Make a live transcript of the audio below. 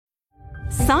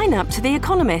Sign up to The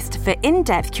Economist for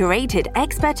in-depth curated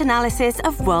expert analysis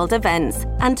of world events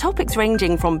and topics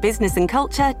ranging from business and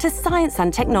culture to science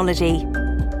and technology.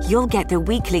 You'll get the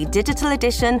weekly digital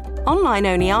edition,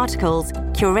 online-only articles,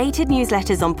 curated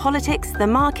newsletters on politics, the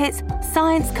markets,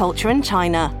 science, culture and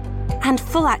China, and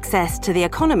full access to The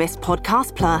Economist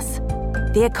Podcast Plus.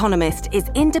 The Economist is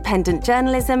independent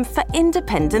journalism for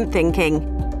independent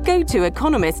thinking. Go to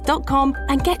economist.com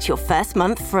and get your first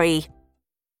month free.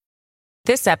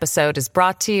 This episode is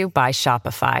brought to you by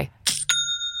Shopify.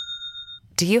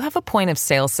 Do you have a point of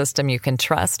sale system you can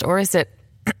trust, or is it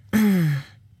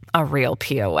a real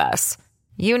POS?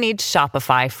 You need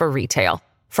Shopify for retail.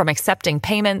 From accepting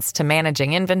payments to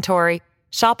managing inventory,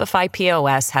 Shopify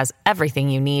POS has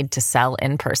everything you need to sell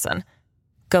in person.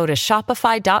 Go to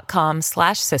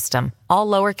shopify.com/system, all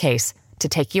lowercase, to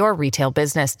take your retail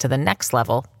business to the next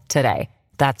level today.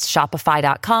 That's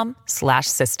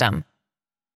shopify.com/system.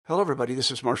 Hello, everybody.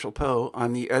 This is Marshall Poe.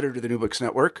 I'm the editor of the New Books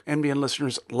Network. NBN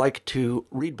listeners like to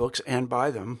read books and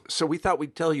buy them. So we thought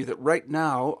we'd tell you that right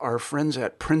now, our friends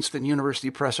at Princeton University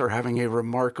Press are having a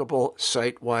remarkable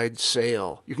site-wide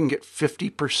sale. You can get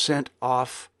 50%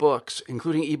 off books,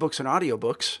 including ebooks and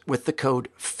audiobooks, with the code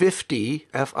 50,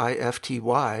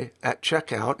 F-I-F-T-Y, at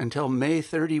checkout until May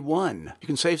 31. You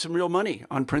can save some real money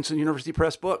on Princeton University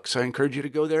Press books. I encourage you to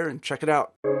go there and check it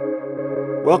out.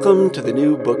 Welcome to the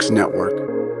New Books Network.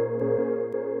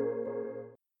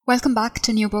 Welcome back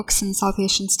to New Books in South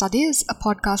Asian Studies, a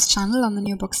podcast channel on the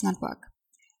New Books Network.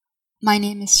 My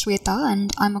name is Shweta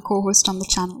and I'm a co-host on the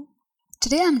channel.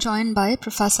 Today I'm joined by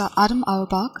Professor Adam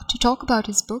Auerbach to talk about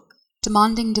his book,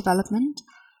 Demanding Development,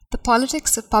 The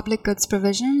Politics of Public Goods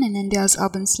Provision in India's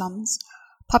Urban Slums,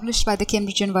 published by the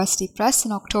Cambridge University Press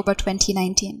in October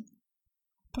 2019.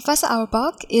 Professor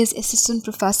Auerbach is Assistant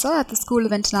Professor at the School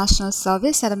of International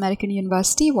Service at American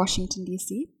University, Washington,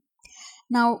 D.C.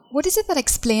 Now, what is it that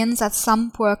explains that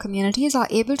some poor communities are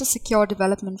able to secure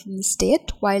development from the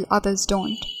state while others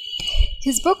don't?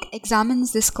 His book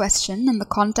examines this question in the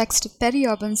context of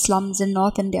peri-urban slums in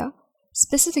North India,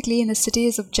 specifically in the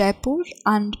cities of Jaipur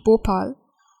and Bhopal,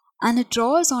 and it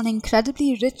draws on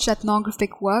incredibly rich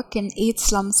ethnographic work in 8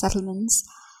 slum settlements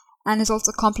and is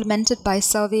also complemented by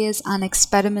surveys and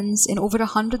experiments in over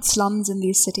 100 slums in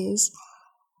these cities.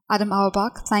 Adam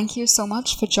Auerbach, thank you so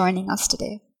much for joining us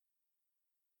today.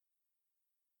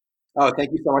 Oh,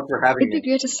 thank you so much for having me. It'd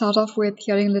be great to start off with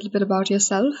hearing a little bit about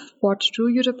yourself. What drew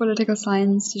you to political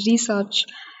science, research,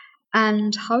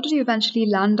 and how did you eventually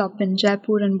land up in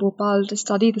Jaipur and Bhopal to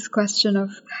study this question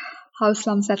of how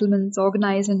slum settlements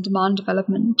organize and demand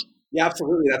development? Yeah,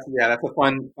 absolutely. That's a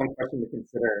fun question to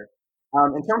consider.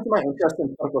 In terms of my interest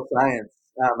in political science,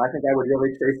 I think I would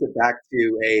really trace it back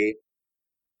to a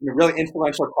really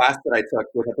influential class that I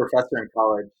took with a professor in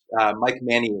college, Mike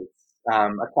Maniez.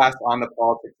 A class on the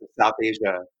politics of South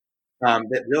Asia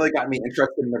that really got me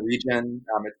interested in the region,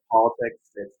 its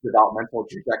politics, its developmental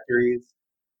trajectories.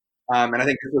 And I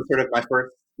think this was sort of my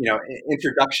first,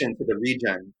 introduction to the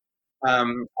region.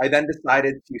 I then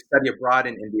decided to study abroad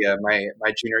in India, my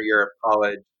junior year of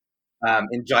college,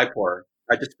 in Jaipur,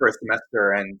 just for a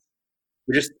semester. And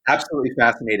we're just absolutely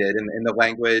fascinated in the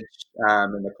language,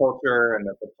 and the culture, and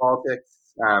the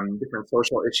politics, different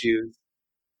social issues.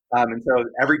 And so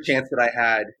every chance that I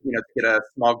had, to get a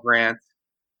small grant,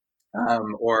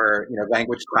 or,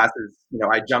 language classes,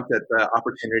 I jumped at the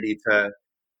opportunity to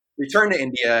return to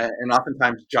India and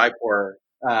oftentimes Jaipur,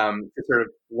 to sort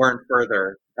of learn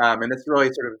further. And this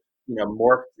really sort of,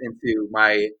 morphed into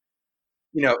my,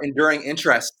 enduring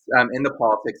interest, in the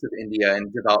politics of India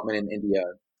and development in India.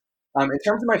 In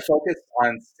terms of my focus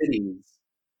on cities,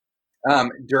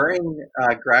 during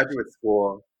graduate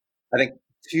school, I think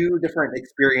 2 different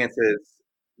experiences,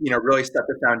 really set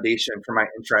the foundation for my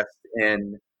interest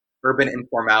in urban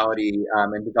informality,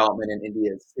 and development in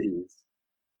India's cities.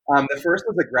 The first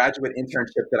was a graduate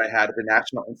internship that I had at the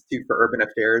National Institute for Urban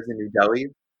Affairs in New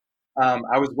Delhi.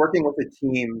 I was working with a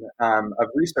team of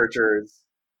researchers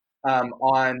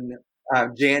on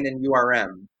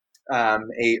JNNURM,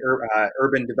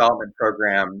 urban development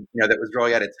program, that was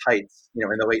really at its heights, in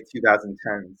the late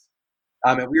 2010s.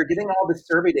 And we were getting all the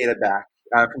survey data back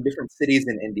from different cities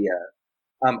in India,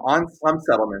 on slum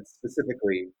settlements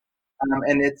specifically,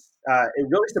 and it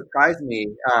really surprised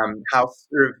me how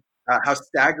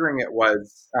staggering it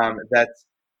was that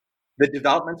the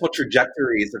developmental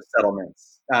trajectories of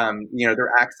settlements,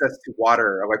 their access to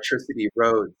water, electricity,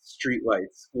 roads,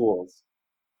 streetlights, schools,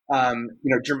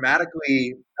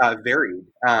 dramatically varied,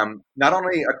 not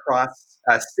only across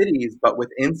cities but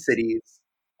within cities.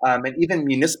 And even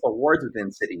municipal wards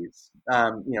within cities,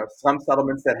 slum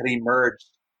settlements that had emerged,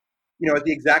 at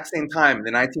the exact same time, in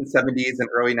the 1970s and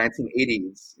early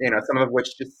 1980s, some of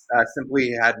which just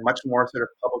simply had much more sort of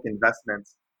public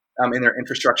investments in their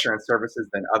infrastructure and services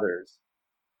than others.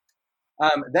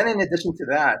 Then in addition to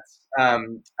that,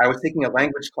 I was taking a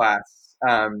language class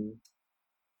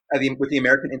with the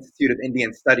American Institute of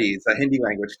Indian Studies, a Hindi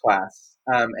language class.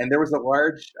 And there was a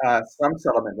large slum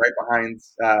settlement right behind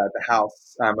the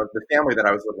house of the family that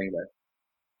I was living with.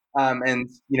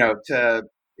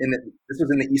 This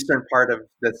was in the eastern part of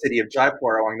the city of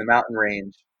Jaipur along the mountain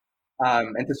range.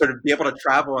 And to sort of be able to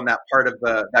travel in that part of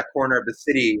that corner of the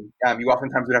city, you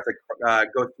oftentimes would have to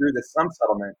go through the slum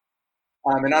settlement.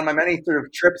 And on my many sort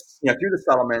of trips, through the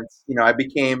settlements, I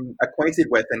became acquainted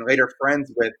with and later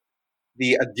friends with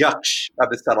the adhyaksh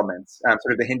of the settlements,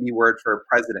 sort of the Hindi word for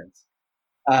president.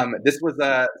 This was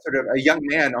a sort of a young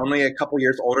man, only a couple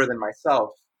years older than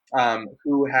myself,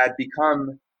 who had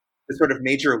become the sort of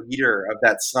major leader of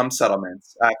that slum settlement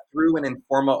through an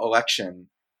informal election.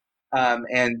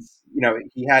 And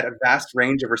he had a vast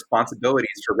range of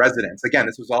responsibilities for residents. Again,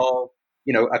 this was all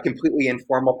a completely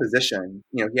informal position.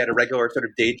 He had a regular sort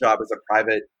of day job as a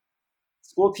private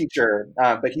school teacher,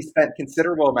 but he spent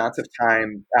considerable amounts of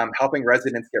time helping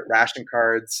residents get ration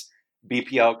cards,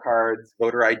 BPL cards,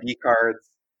 voter ID cards,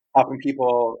 helping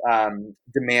people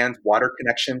demand water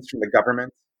connections from the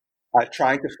government,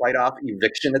 trying to fight off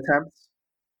eviction attempts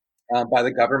by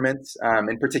the government,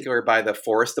 in particular by the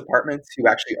forest department, who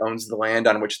actually owns the land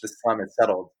on which the slum is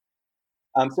settled.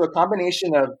 So a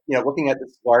combination of looking at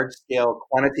this large-scale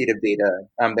quantitative data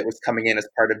that was coming in as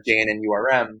part of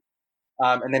JNNURM,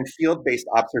 and then field-based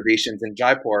observations in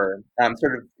Jaipur,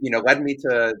 sort of led me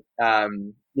to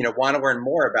want to learn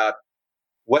more about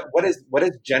what is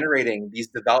generating these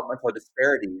developmental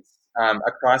disparities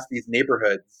across these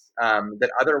neighborhoods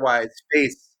that otherwise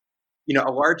face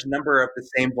a large number of the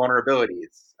same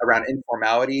vulnerabilities around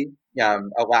informality, a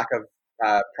lack of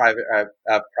private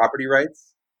property rights.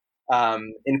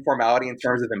 Informality in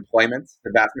terms of employment.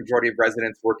 The vast majority of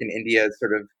residents work in India's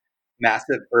sort of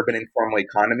massive urban informal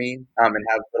economy and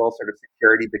have little sort of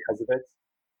security because of it.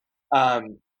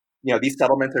 These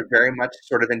settlements are very much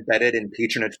sort of embedded in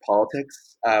patronage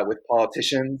politics with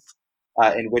politicians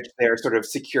in which their sort of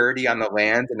security on the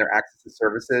land and their access to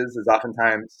services is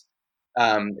oftentimes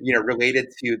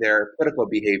related to their political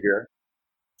behavior.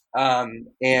 And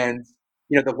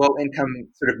the low-income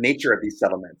sort of nature of these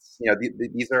settlements.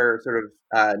 These are sort of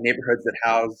neighborhoods that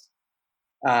house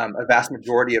a vast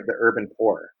majority of the urban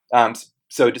poor.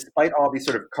 So despite all these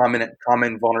sort of common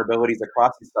vulnerabilities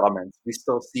across these settlements, we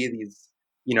still see these,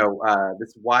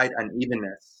 this wide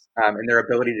unevenness in their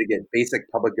ability to get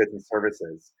basic public goods and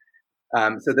services.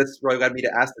 So this really led me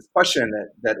to ask this question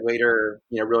that later,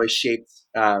 really shaped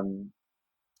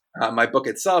my book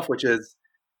itself, which is,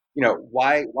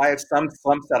 why have some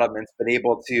slum settlements been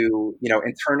able to,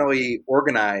 internally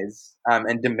organize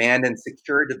and demand and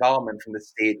secure development from the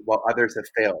state while others have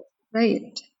failed?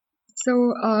 Right.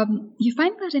 So you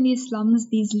find that in these slums,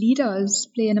 these leaders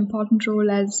play an important role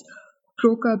as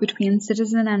broker between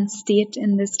citizen and state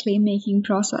in this claim-making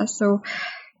process. So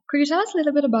could you tell us a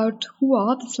little bit about who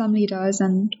are the slum leaders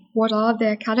and what are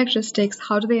their characteristics?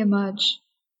 How do they emerge?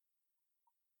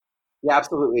 Yeah,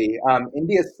 absolutely.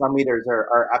 India's slum leaders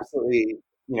are absolutely,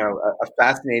 a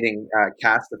fascinating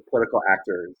cast of political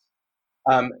actors.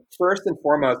 First and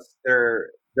foremost,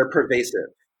 they're pervasive.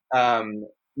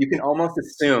 You can almost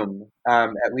assume,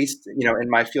 at least, in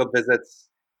my field visits,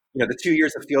 the 2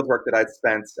 years of field work that I'd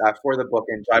spent for the book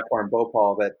in Jaipur and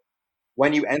Bhopal, that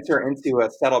when you enter into a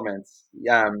settlement,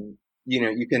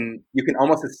 you can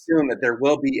almost assume that there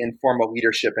will be informal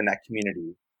leadership in that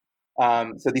community.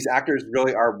 So these actors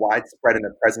really are widespread in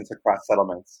their presence across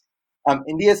settlements.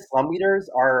 India's slum leaders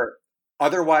are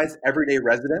otherwise everyday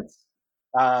residents.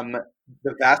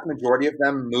 The vast majority of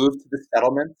them moved to the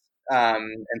settlement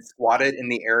and squatted in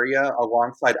the area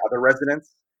alongside other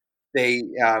residents. They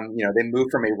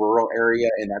moved from a rural area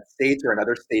in that state or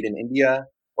another state in India,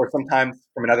 or sometimes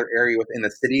from another area within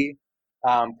the city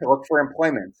to look for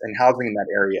employment and housing in that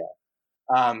area.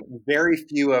 Very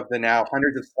few of the now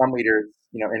hundreds of slum leaders,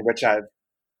 in which I've,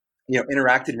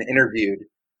 interacted and interviewed,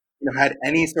 had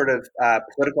any sort of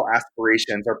political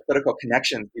aspirations or political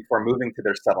connections before moving to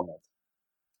their settlement.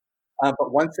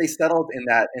 But once they settled in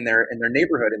their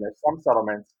neighborhood, in their slum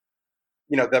settlements,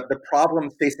 the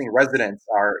problems facing residents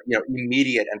are,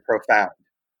 immediate and profound.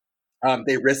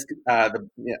 They risk the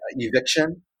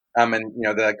eviction, and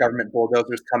the government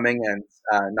bulldozers coming and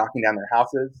knocking down their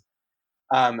houses.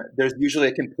 There's usually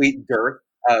a complete dearth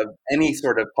of any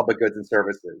sort of public goods and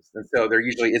services. And so there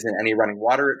usually isn't any running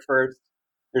water at first.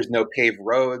 There's no paved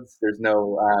roads. There's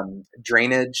no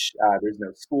drainage. There's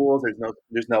no schools.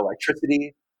 There's no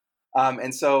electricity.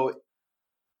 And so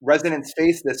residents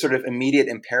face this sort of immediate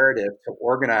imperative to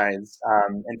organize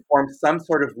and form some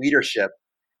sort of leadership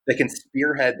that can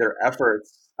spearhead their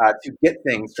efforts to get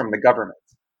things from the government.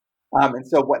 And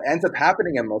so what ends up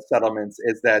happening in most settlements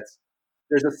is that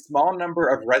there's a small number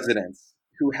of residents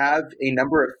who have a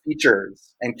number of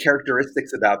features and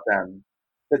characteristics about them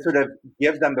that sort of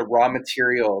give them the raw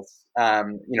materials,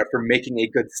 for making a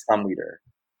good slum leader.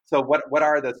 So what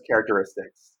are those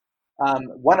characteristics?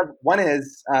 One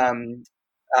is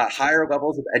higher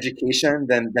levels of education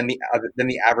than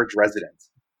the average resident.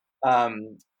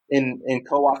 In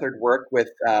co-authored work with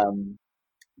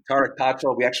Tarek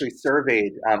Tachel, we actually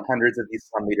surveyed hundreds of these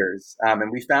slum leaders,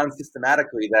 and we found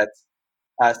systematically that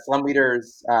slum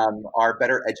leaders are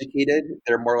better educated.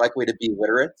 They're more likely to be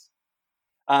literate.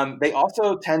 They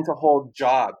also tend to hold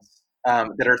jobs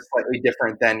that are slightly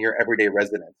different than your everyday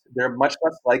resident. They're much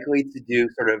less likely to do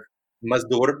sort of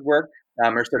mazdur work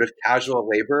or sort of casual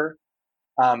labor.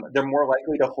 They're more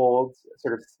likely to hold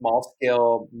sort of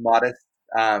small-scale, modest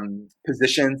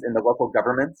positions in the local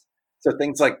government. So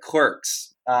things like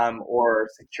clerks or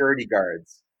security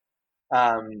guards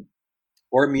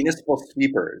or municipal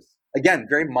sweepers. Again,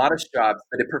 very modest jobs,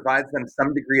 but it provides them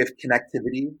some degree of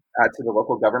connectivity to the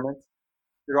local government.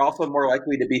 They're also more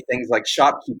likely to be things like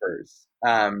shopkeepers,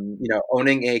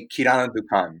 owning a kirana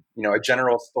dukan, a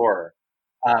general store,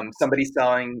 somebody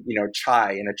selling,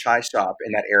 chai in a chai shop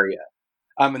in that area.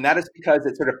 And that is because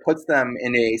it sort of puts them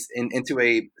into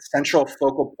a central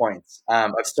focal point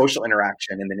of social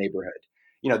interaction in the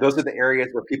neighborhood. Those are the areas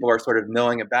where people are sort of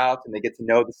milling about and they get to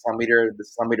know the slum leader. The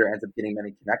slum leader ends up getting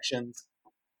many connections.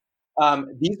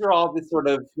 These are all this sort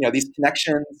of, these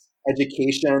connections,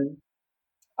 education,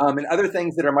 and other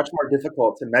things that are much more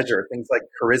difficult to measure, things like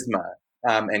charisma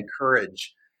and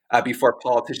courage before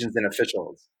politicians and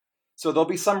officials. So there'll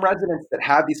be some residents that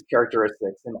have these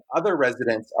characteristics, and other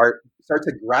residents start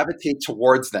to gravitate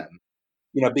towards them,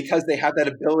 because they have that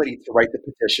ability to write the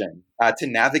petition, to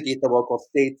navigate the local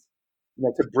states,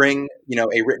 to bring,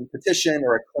 a written petition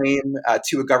or a claim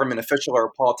to a government official or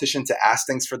a politician to ask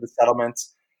things for the settlement,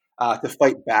 to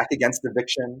fight back against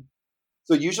eviction.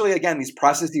 So usually, again, these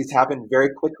processes happen very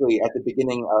quickly at the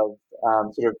beginning of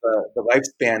sort of the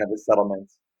lifespan of a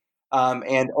settlement.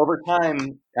 And over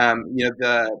time,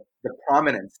 the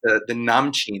prominence, the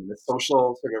namchin, the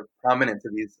social sort of prominence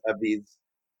of these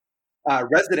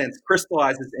residents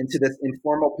crystallizes into this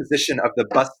informal position of the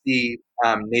basti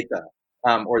neta,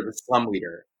 or the slum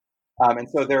leader. And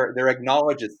so they're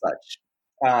acknowledged as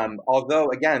such.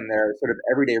 Although, again, they're sort of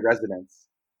everyday residents.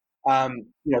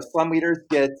 Slum leaders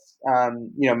get,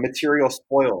 material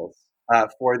spoils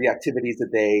for the activities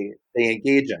that they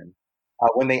engage in.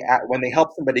 When they help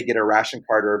somebody get a ration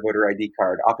card or a voter ID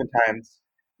card, oftentimes,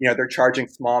 they're charging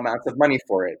small amounts of money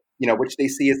for it, which they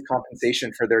see as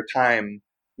compensation for their time,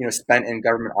 spent in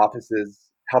government offices,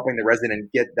 helping the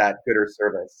resident get that good or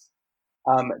service.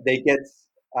 They get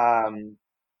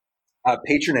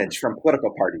patronage from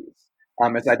political parties.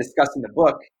 As I discussed in the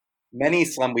book, many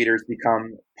slum leaders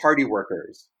become party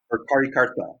workers or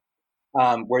karyakarta,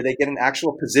 where they get an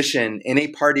actual position in a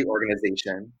party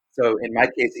organization. So in my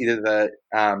case, either the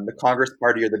Congress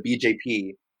Party or the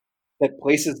BJP, that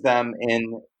places them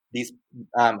in these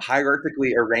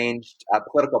hierarchically arranged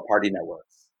political party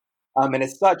networks. And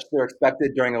as such, they're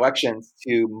expected during elections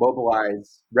to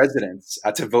mobilize residents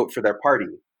to vote for their party.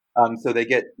 So they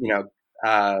get,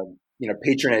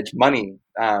 patronage money,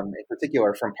 in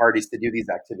particular, from parties to do these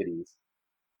activities.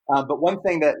 But one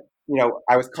thing that,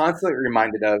 I was constantly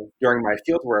reminded of during my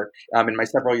fieldwork, in my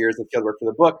several years of fieldwork for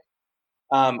the book,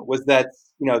 was that,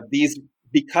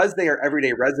 because they are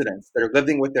everyday residents, they're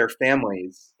living with their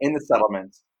families in the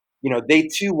settlement, they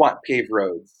too want paved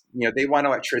roads. They want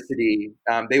electricity.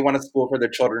 They want a school for their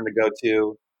children to go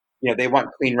to. They want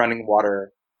clean running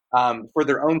water for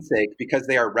their own sake, because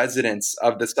they are residents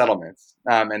of the settlements,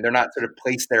 and they're not sort of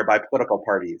placed there by political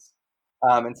parties.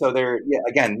 And so they're,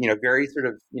 again, very sort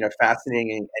of,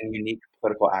 fascinating and unique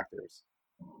political actors.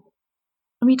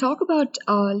 When we talk about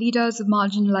leaders of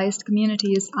marginalized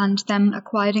communities and them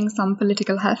acquiring some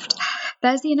political heft,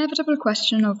 there's the inevitable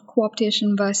question of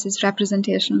co-optation versus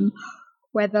representation,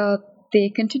 whether they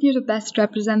continue to best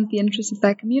represent the interests of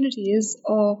their communities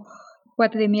or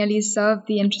whether they merely serve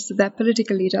the interests of their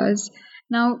political leaders.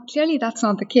 Now, clearly that's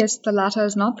not the case. The latter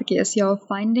is not the case. You're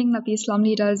finding that these slum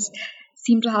leaders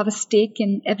seem to have a stake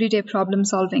in everyday problem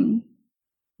solving.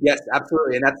 Yes,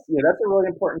 absolutely. And that's a really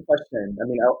important question. I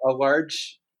mean, a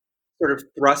large sort of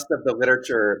thrust of the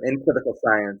literature in political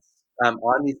science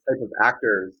on these type of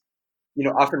actors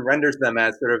often renders them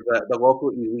as sort of the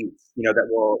local elites, that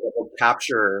will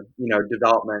capture,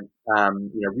 development,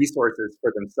 resources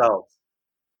for themselves.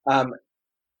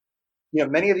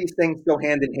 Many of these things go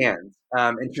hand in hand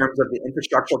in terms of the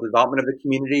infrastructural development of the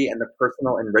community and the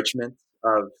personal enrichment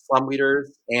of slum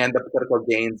leaders and the political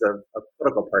gains of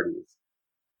political parties.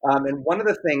 And one of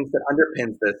the things that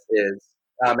underpins this is,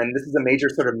 and this is a major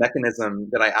sort of mechanism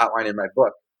that I outline in my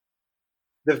book,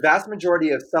 the vast majority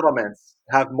of settlements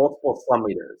have multiple slum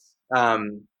leaders.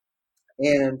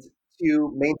 And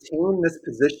to maintain this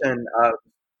position of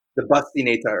the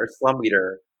bastineta or slum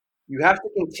leader, you have to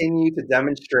continue to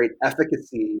demonstrate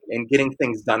efficacy in getting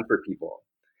things done for people.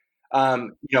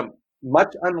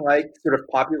 Much unlike sort of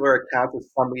popular accounts of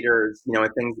slum leaders, and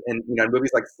things in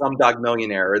movies like Slumdog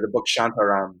Millionaire or the book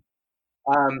Shantaram,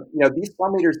 these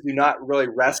slum leaders do not really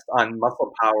rest on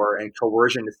muscle power and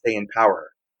coercion to stay in power.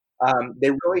 They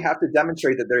really have to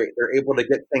demonstrate that they're able to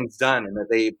get things done and that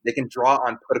they can draw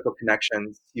on political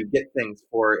connections to get things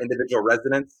for individual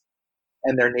residents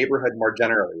and their neighborhood more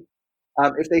generally.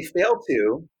 If they fail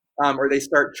to, or they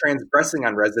start transgressing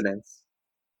on residents,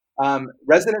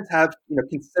 residents have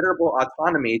considerable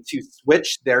autonomy to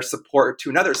switch their support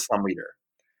to another slum leader.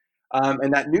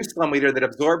 And that new slum leader that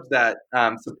absorbs that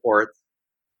support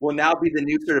will now be the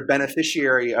new sort of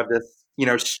beneficiary of this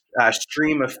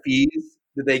stream of fees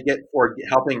that they get for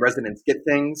helping residents get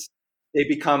things. They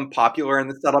become popular in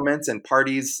the settlements, and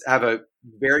parties have a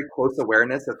very close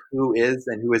awareness of who is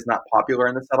and who is not popular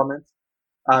in the settlements.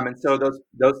 And so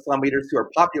those slum leaders who are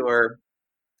popular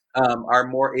are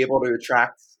more able to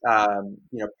attract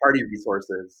party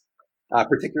resources,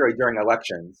 particularly during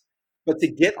elections. But to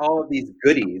get all of these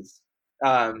goodies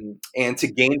and to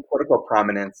gain political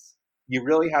prominence, you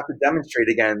really have to demonstrate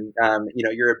again,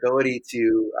 your ability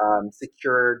to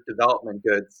secure development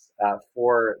goods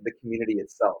for the community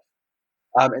itself.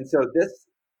 And so this,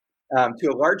 to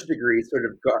a large degree, sort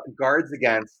of guards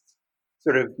against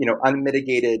sort of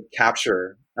unmitigated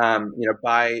capture,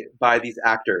 by these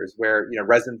actors, where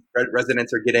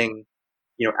residents are getting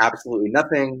absolutely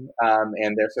nothing,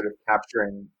 and they're sort of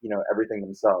capturing everything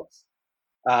themselves.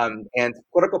 And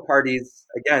political parties,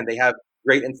 again, they have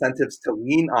great incentives to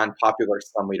lean on popular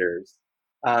slum leaders,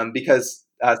 because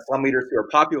slum leaders who are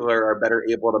popular are better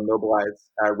able to mobilize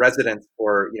residents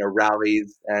for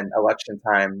rallies and election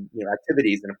time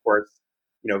activities, and of course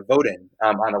voting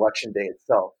on election day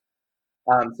itself.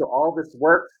 So all this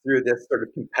works through this sort of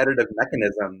competitive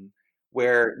mechanism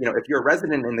where, if you're a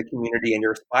resident in the community and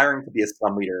you're aspiring to be a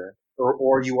slum leader,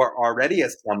 or you are already a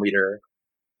slum leader,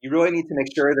 you really need to make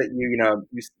sure that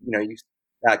you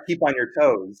keep on your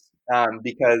toes,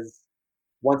 because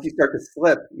once you start to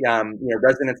slip,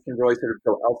 residents can really sort of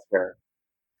go elsewhere.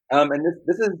 And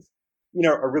this is,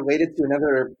 related to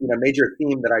another, major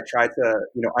theme that I try to,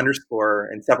 underscore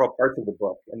in several parts of the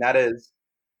book, and that is,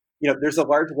 there's a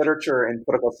large literature in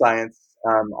political science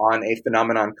on a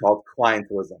phenomenon called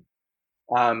clientelism,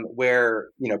 where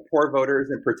poor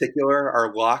voters in particular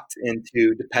are locked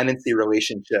into dependency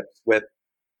relationships with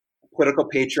political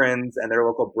patrons and their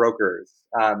local brokers,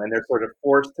 and they're sort of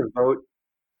forced to vote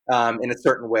in a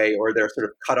certain way, or they're sort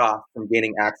of cut off from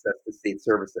gaining access to state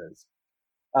services.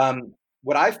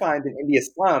 What I find in India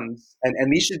slums,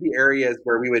 and these should be areas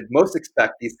where we would most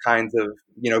expect these kinds of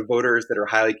voters that are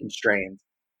highly constrained.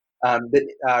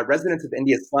 That residents of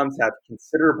India's slums have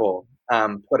considerable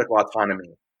political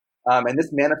autonomy, and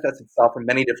this manifests itself in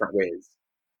many different ways.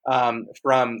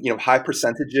 From high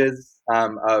percentages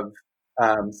of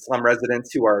slum residents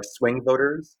who are swing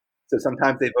voters, so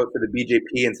sometimes they vote for the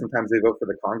BJP and sometimes they vote for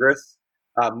the Congress.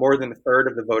 More than a third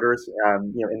of the voters,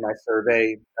 in my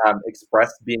survey,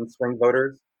 expressed being swing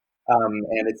voters,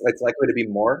 and it's likely to be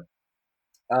more.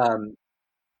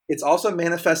 It's also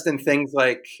manifest in things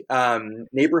like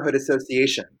neighborhood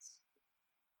associations.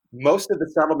 Most of the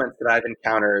settlements that I've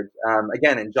encountered,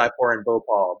 again, in Jaipur and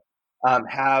Bhopal,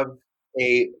 have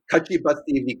a Kachi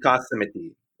Basti Vikas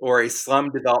Samiti, or a slum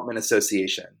development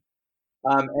association.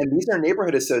 And these are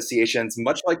neighborhood associations,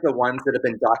 much like the ones that have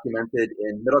been documented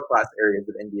in middle-class areas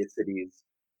of India's cities,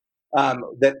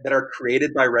 that are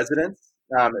created by residents.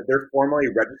 They're formally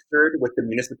registered with the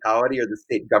municipality or the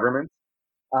state government.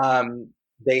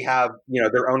 They have,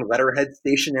 their own letterhead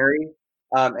stationery,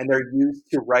 and they're used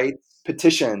to write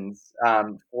petitions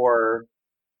for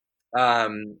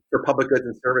public goods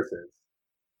and services.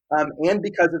 And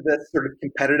because of this sort of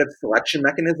competitive selection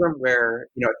mechanism, where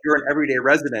if you're an everyday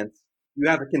resident, you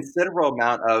have a considerable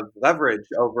amount of leverage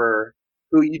over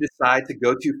who you decide to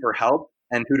go to for help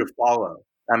and who to follow,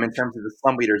 in terms of the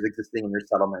slum leaders existing in your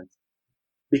settlement.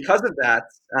 Because of that,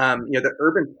 the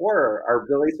urban poor are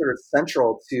really sort of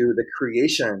central to the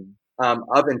creation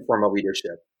of informal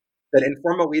leadership. That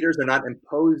informal leaders are not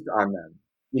imposed on them,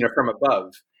 from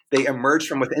above. They emerge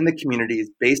from within the communities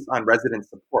based on resident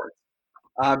support.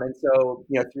 And so,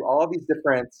 through all of these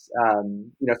different,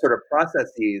 sort of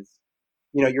processes,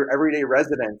 your everyday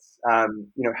residents,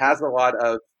 has a lot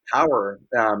of power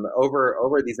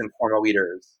over these informal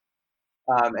leaders.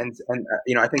 I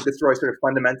think this really sort of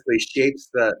fundamentally shapes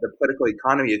the political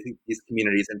economy of these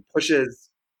communities and pushes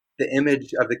the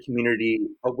image of the community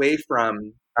away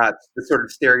from the sort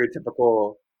of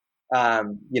stereotypical,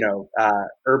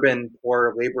 urban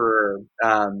poor laborer,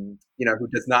 who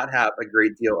does not have a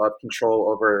great deal of control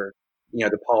over,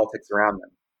 the politics around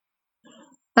them.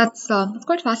 That's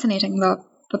quite fascinating.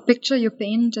 The picture you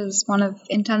paint is one of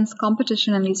intense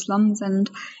competition in these slums, and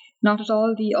not at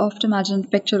all the oft-imagined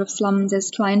picture of slums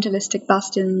as clientelistic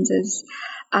bastions,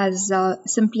 as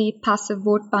simply passive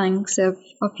vote banks of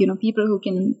people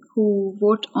who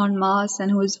vote en masse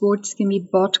and whose votes can be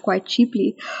bought quite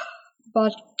cheaply.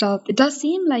 But it does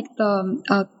seem like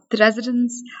the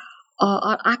residents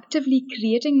are actively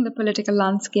creating the political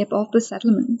landscape of the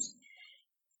settlements,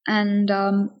 and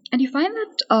you find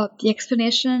that the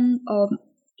explanation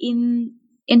in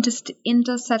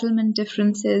inter-settlement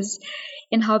differences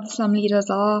in how the slum leaders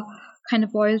are kind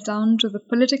of boils down to the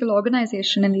political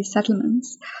organization in these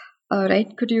settlements,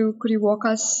 right? Could you walk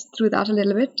us through that a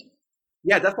little bit?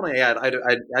 Yeah, definitely. Yeah,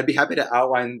 I'd be happy to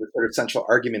outline the sort of central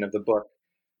argument of the book.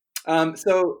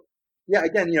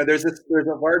 Again, there's a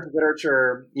large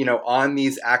literature, on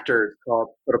these actors called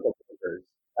political voters,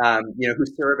 who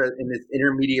serve in this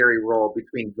intermediary role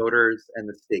between voters and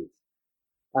the state.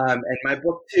 And my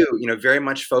book too, very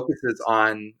much focuses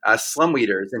on slum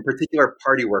leaders, in particular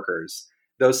party workers,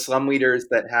 those slum leaders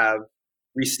that have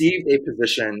received a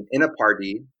position in a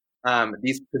party.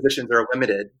 These positions are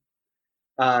limited.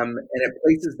 And it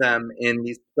places them in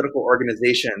these political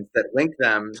organizations that link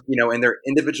them, in their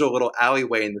individual little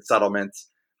alleyway in the settlements,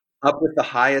 up with the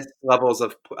highest levels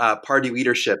of party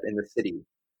leadership in the city.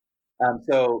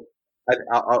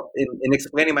 In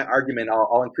explaining my argument,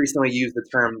 I'll increasingly use the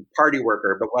term party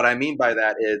worker. But what I mean by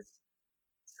that is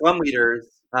slum leaders,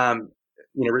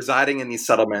 residing in these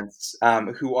settlements,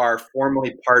 who are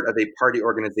formally part of a party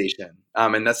organization,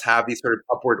 and thus have these sort of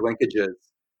upward linkages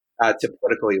to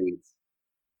political elites.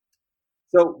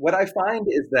 So what I find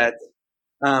is that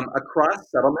across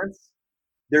settlements,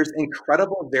 there's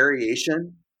incredible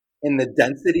variation in the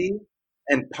density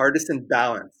and partisan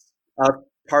balance of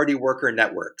party worker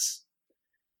networks.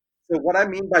 So what I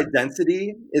mean by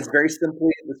density is very simply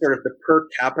the per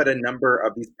capita number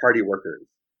of these party workers.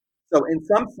 So in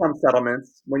some slum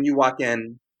settlements, when you walk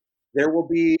in, there will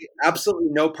be absolutely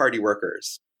no party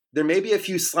workers. There may be a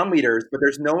few slum leaders, but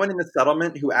there's no one in the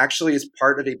settlement who actually is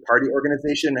part of a party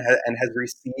organization and has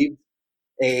received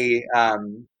a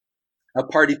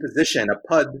party position, a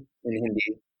pud in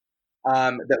Hindi,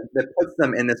 that puts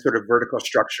them in this sort of vertical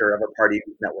structure of a party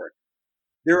network.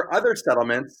 There are other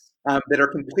settlements that are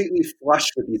completely flush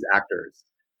with these actors.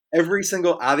 Every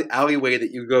single alleyway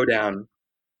that you go down,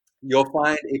 you'll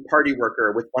find a party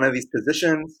worker with one of these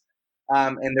positions,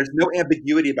 and there's no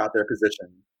ambiguity about their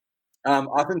position.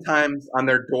 Oftentimes on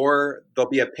their door, there'll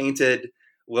be a painted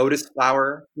lotus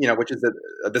flower, which is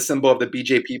the symbol of the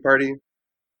BJP party,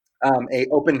 a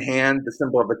open hand, the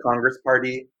symbol of the Congress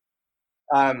party.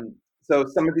 So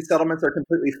some of these settlements are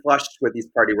completely flushed with these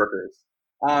party workers.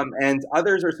 And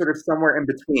others are sort of somewhere in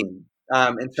between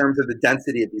in terms of the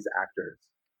density of these actors.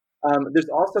 There's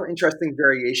also interesting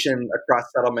variation across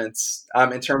settlements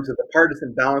in terms of the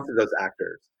partisan balance of those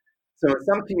actors. So in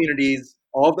some communities,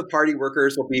 all of the party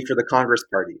workers will be for the Congress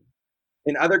party.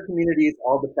 In other communities,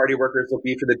 all of the party workers will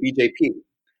be for the BJP.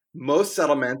 Most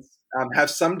settlements have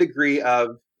some degree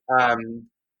of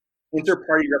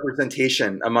inter-party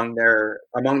representation among their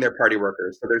party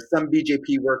workers. So there's some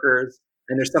BJP workers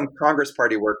and there's some Congress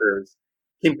party workers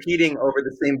competing over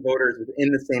the same voters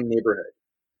within the same neighborhood.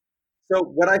 So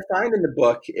what I find in the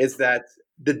book is that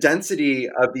the density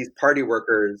of these party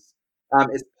workers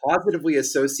is positively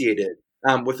associated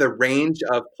with a range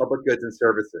of public goods and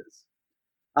services.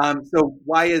 So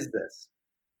why is this?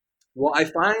 Well, I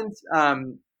find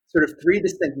sort of three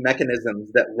distinct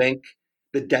mechanisms that link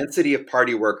the density of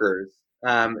party workers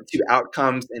to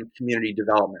outcomes in community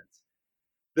development.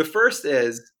 The first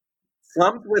is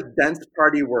slums with dense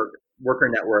party worker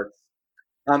networks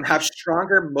have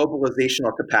stronger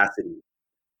mobilizational capacity.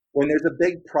 When there's a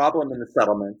big problem in the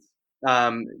settlements,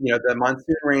 the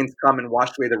monsoon rains come and wash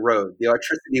away the road, the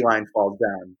electricity line falls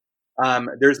down.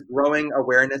 There's growing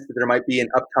awareness that there might be an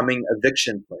upcoming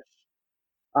eviction push.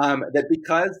 That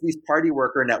because these party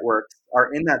worker networks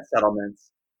are in that settlement,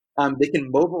 they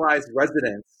can mobilize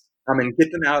residents and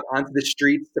get them out onto the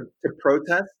streets to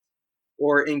protest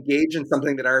or engage in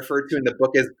something that I refer to in the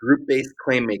book as group-based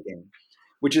claim making,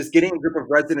 which is getting a group of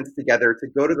residents together to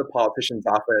go to the politician's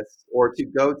office or to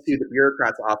go to the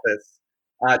bureaucrat's office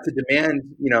to demand,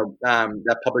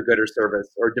 that public good or service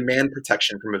or demand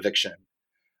protection from eviction.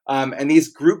 And these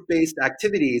group-based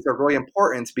activities are really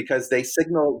important because they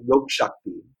signal Lok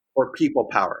Shakti, or people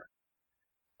power.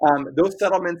 Those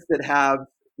settlements that have,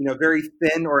 very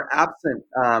thin or absent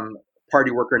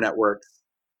party worker networks,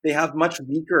 they have much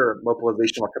weaker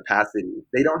mobilizational capacity.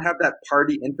 They don't have that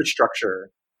party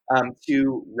infrastructure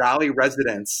to rally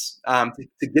residents,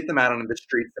 to get them out on the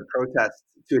streets to protest,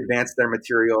 to advance their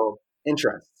material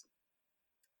interests.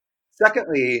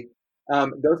 Secondly,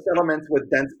 those settlements with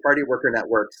dense party worker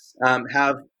networks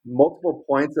have multiple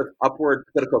points of upward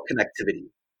political connectivity.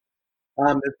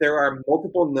 That there are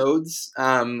multiple nodes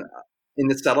in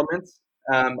the settlements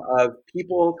of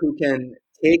people who can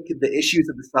take the issues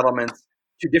of the settlements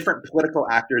to different political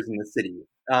actors in the city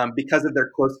because of their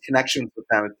close connections with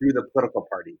them through the political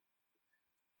party.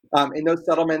 In those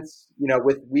settlements,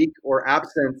 with weak or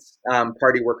absent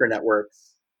party worker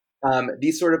networks,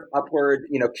 these sort of upward,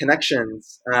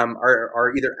 connections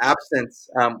are either absent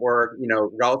or,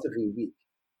 relatively weak.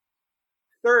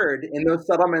 Third, in those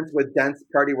settlements with dense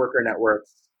party worker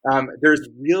networks, there's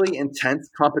really intense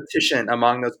competition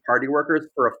among those party workers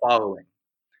for a following.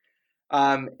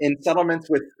 In settlements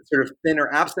with sort of thin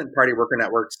or absent party worker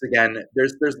networks, again,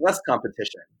 there's less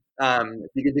competition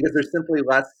because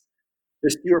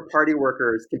there's fewer party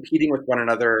workers competing with one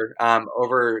another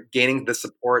over gaining the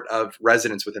support of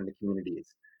residents within the communities.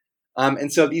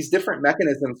 And so these different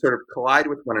mechanisms sort of collide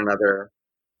with one another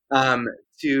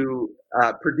to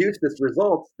produce this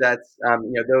result that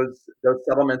those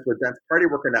settlements with dense party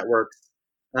worker networks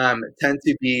tend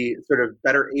to be sort of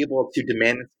better able to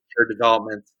demand and secure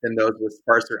development than those with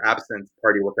sparse or absent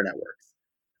party worker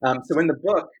networks. So in the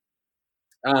book,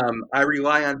 I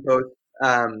rely on both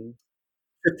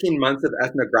 15 months of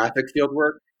ethnographic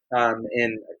fieldwork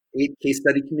in 8 case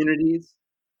study communities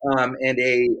and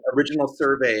a original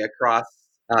survey across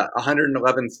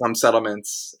 111 slum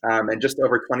settlements and just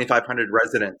over 2,500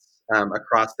 residents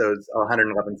across those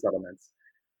 111 settlements.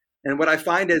 And what I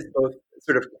find is both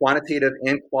sort of quantitative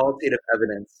and qualitative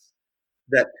evidence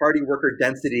that party worker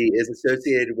density is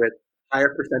associated with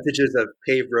higher percentages of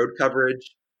paved road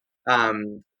coverage,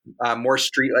 more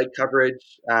streetlight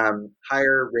coverage,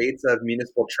 higher rates of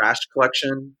municipal trash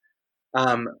collection,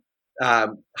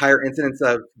 higher incidence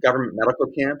of government medical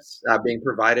camps being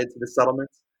provided to the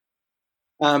settlements.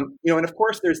 And of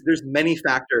course, there's many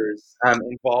factors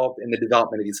involved in the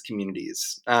development of these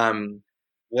communities.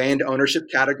 Land ownership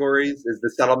categories: is the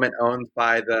settlement owned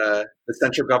by the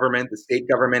central government, the state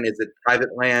government? Is it private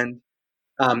land?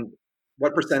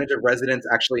 What percentage of residents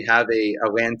actually have a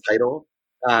land title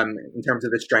in terms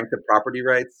of the strength of property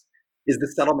rights? Is the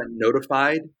settlement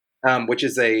notified, which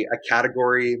is a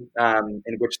category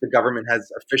in which the government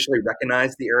has officially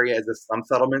recognized the area as a slum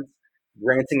settlement,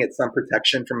 granting it some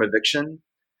protection from eviction?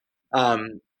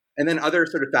 And then other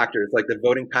sort of factors like the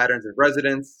voting patterns of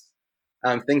residents,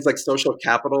 things like social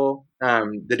capital,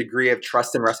 the degree of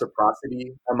trust and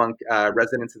reciprocity among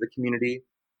residents of the community.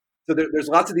 So there's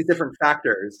lots of these different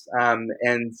factors, and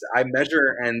I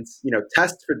measure and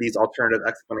test for these alternative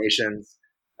explanations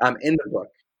in the book.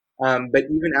 But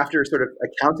even after sort of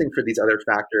accounting for these other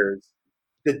factors,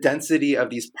 the density of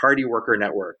these party worker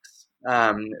networks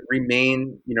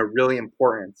remain really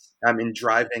important in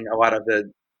driving a lot of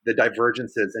the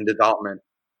divergences in development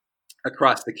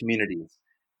across the communities.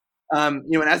 And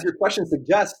as your question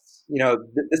suggests,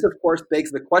 this of course begs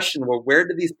the question: well, where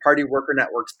do these party worker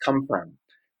networks come from?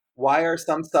 Why are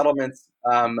some settlements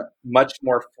much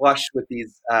more flush with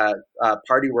these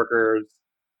party workers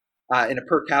in a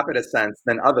per capita sense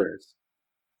than others?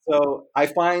 So I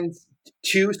find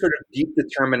 2 sort of deep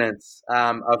determinants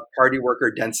of party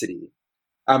worker density.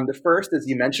 The first, as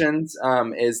you mentioned,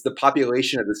 is the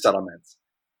population of the settlements.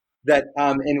 That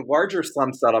in larger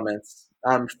slum settlements,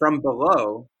 from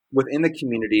below, within the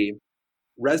community,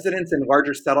 residents in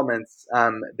larger settlements,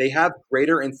 they have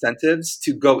greater incentives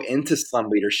to go into slum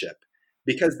leadership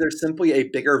because there's simply a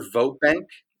bigger vote bank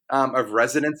of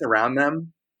residents around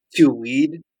them to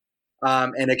lead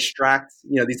and extract,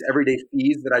 these everyday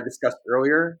fees that I discussed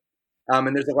earlier.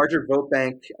 And there's a larger vote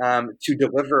bank to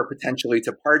deliver potentially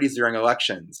to parties during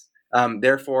elections,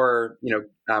 therefore,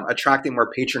 attracting more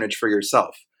patronage for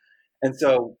yourself. And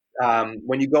so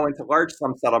when you go into large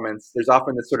slum settlements, there's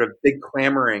often this sort of big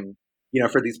clamoring,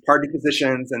 for these party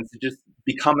positions and to just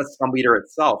become a slum leader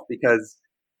itself, because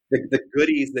the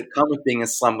goodies that come with being a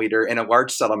slum leader in a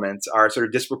large settlement are sort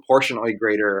of disproportionately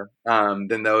greater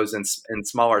than those in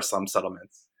smaller slum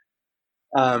settlements.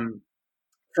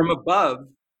 From above,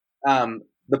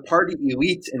 the party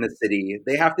elite in the city,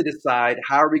 they have to decide,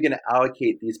 how are we going to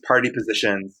allocate these party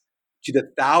positions to the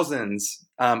thousands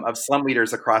of slum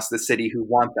leaders across the city who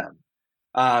want them?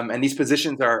 And these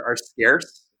positions are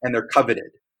scarce and they're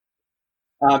coveted.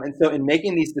 And so in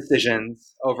making these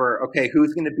decisions over, okay,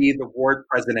 who's going to be the ward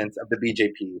president of the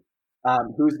BJP?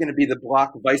 Who's going to be the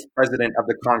block vice president of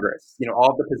the Congress? All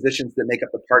of the positions that make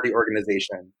up the party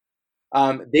organization.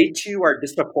 They too are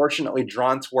disproportionately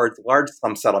drawn towards large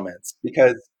slum settlements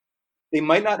because they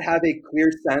might not have a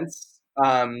clear sense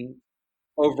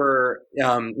over,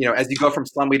 as you go from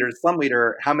slum leader to slum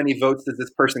leader, how many votes does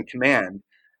this person command?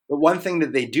 But one thing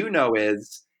that they do know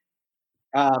is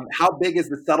how big is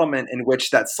the settlement in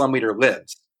which that slum leader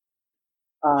lives?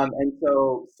 And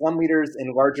so slum leaders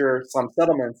in larger slum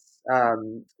settlements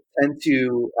tend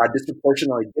to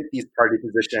disproportionately get these party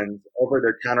positions over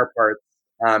their counterparts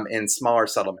in smaller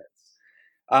settlements.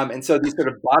 And so these sort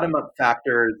of bottom-up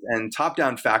factors and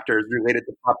top-down factors related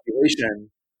to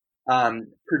population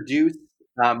produce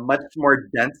much more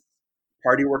dense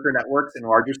party worker networks in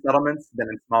larger settlements than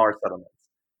in smaller settlements.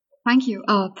 Thank you.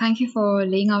 Thank you for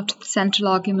laying out the central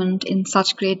argument in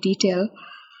such great detail.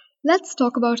 Let's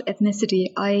talk about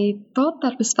ethnicity. I thought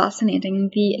that was fascinating,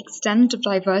 the extent of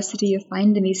diversity you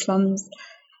find in these slums.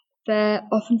 There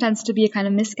often tends to be a kind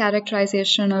of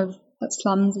mischaracterization of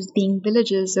slums as being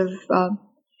villages of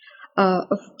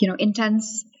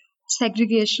intense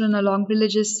segregation along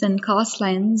religious and caste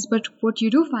lines. But what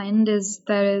you do find is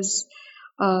there's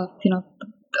a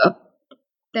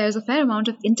fair amount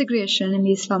of integration in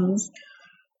these slums.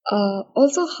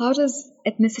 Also, how does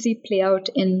ethnicity play out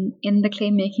in the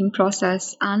claim-making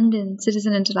process and in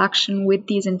citizen interaction with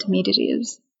these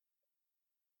intermediaries?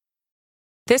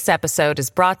 This episode is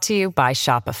brought to you by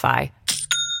Shopify.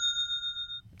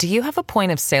 Do you have a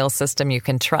point of sale system you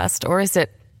can trust, or is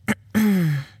it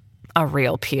a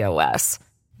real POS?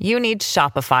 You need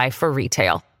Shopify for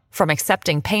retail. From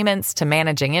accepting payments to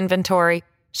managing inventory,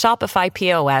 Shopify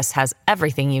POS has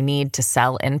everything you need to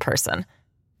sell in person.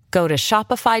 Go to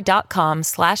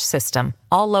shopify.com/system,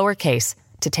 all lowercase,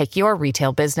 to take your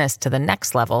retail business to the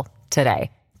next level today.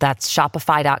 That's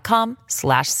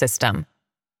shopify.com/system.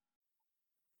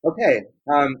 Okay.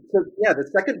 The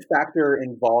second factor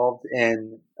involved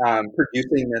in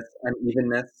producing this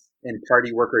unevenness in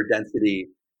party worker density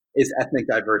is ethnic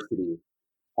diversity.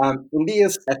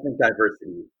 India's ethnic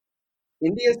diversity.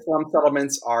 India's slum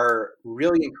settlements are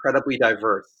really incredibly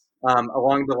diverse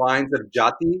along the lines of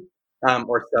jati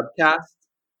or subcaste,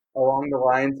 along the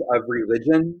lines of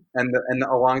religion, and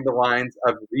along the lines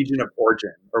of region of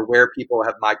origin or where people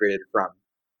have migrated from.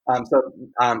 I'll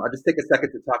just take a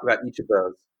second to talk about each of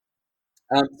those.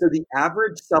 So the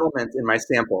average settlement in my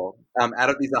sample, out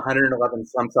of these 111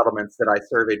 slum settlements that I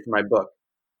surveyed for my book,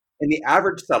 in the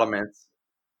average settlements,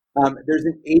 there's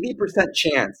an 80%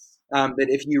 chance that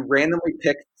if you randomly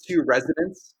pick two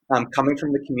residents coming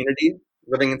from the community,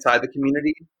 living inside the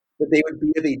community, that they would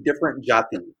be of a different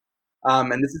jati.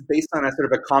 And this is based on a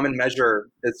sort of a common measure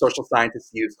that social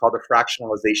scientists use called the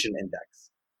fractionalization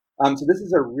index. So this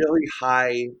is a really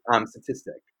high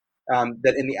statistic.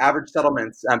 That in the average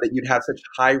settlements, that you'd have such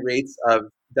high rates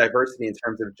of diversity in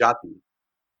terms of jati.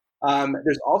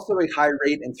 There's also a high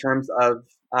rate in terms of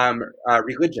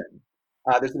religion.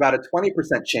 There's about a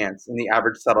 20% chance in the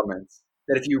average settlements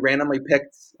that if you randomly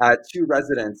picked two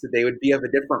residents, that they would be of a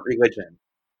different religion.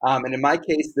 And in my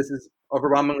case, this is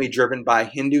overwhelmingly driven by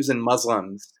Hindus and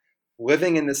Muslims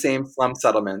living in the same slum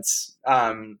settlements,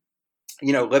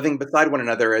 living beside one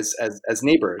another as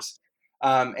neighbors.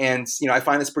 And I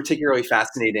find this particularly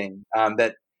fascinating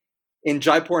that in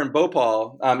Jaipur and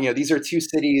Bhopal, these are two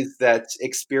cities that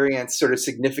experienced sort of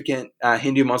significant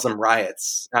Hindu-Muslim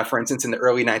riots, for instance, in the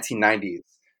early 1990s.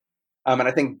 And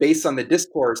I think based on the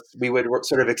discourse, we would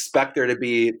sort of expect there to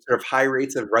be sort of high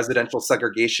rates of residential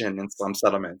segregation in slum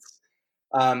settlements.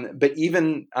 But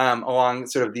even along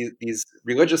sort of these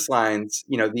religious lines,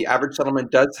 the average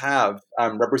settlement does have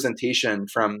representation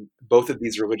from both of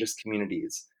these religious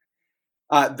communities.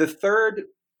 The third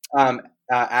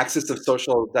axis of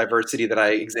social diversity that I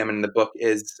examine in the book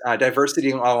is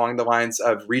diversity along the lines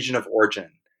of region of origin.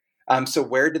 So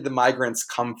where did the migrants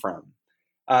come from?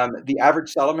 The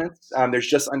average settlements, there's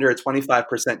just under a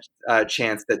 25%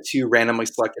 chance that two randomly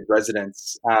selected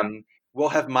residents will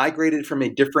have migrated from a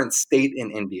different state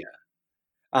in India.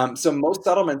 So most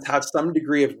settlements have some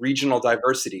degree of regional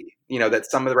diversity, that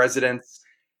some of the residents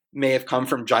may have come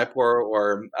from Jaipur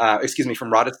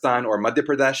from Rajasthan or Madhya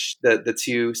Pradesh, the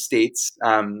two states,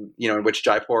 in which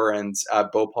Jaipur and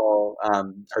Bhopal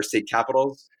are state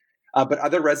capitals. But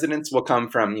other residents will come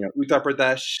from, Uttar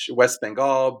Pradesh, West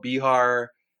Bengal, Bihar,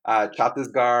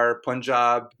 Chhattisgarh,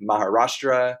 Punjab,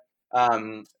 Maharashtra.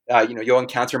 You'll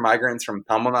encounter migrants from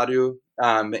Tamil Nadu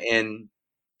in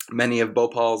many of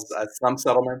Bhopal's slum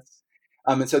settlements.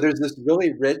 And so there's this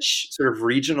really rich sort of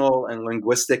regional and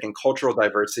linguistic and cultural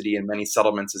diversity in many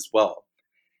settlements as well.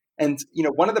 And,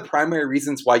 one of the primary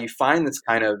reasons why you find this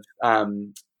kind of,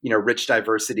 rich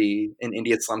diversity in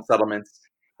India's slum settlements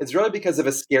is really because of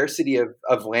a scarcity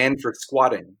of land for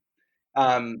squatting.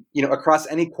 Across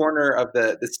any corner of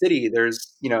the city,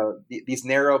 there's, these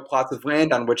narrow plots of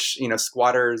land on which,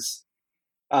 squatters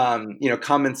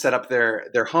come and set up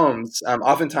their homes.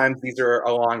 Oftentimes, these are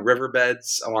along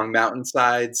riverbeds, along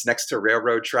mountainsides, next to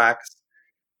railroad tracks.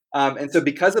 And so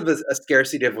because of a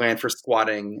scarcity of land for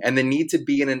squatting and the need to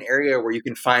be in an area where you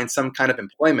can find some kind of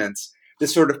employment,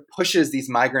 this sort of pushes these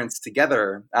migrants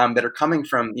together that are coming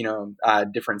from,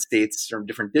 different states, from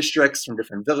different districts, from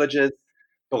different villages,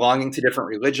 belonging to different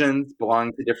religions,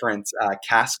 belonging to different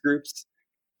caste groups.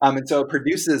 And so it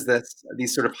produces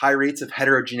these sort of high rates of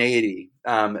heterogeneity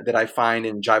that I find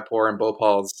in Jaipur and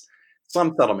Bhopal's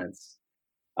slum settlements.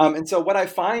 And so what I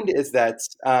find is that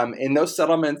in those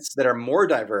settlements that are more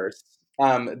diverse,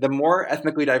 the more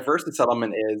ethnically diverse the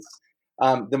settlement is,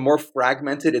 the more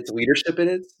fragmented its leadership it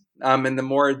is, and the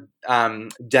more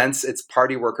dense its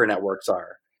party worker networks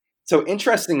are. So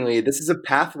interestingly, this is a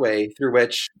pathway through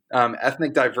which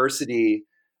ethnic diversity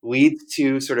leads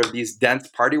to sort of these dense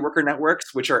party worker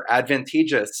networks, which are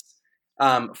advantageous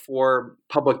for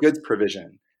public goods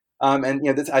provision. I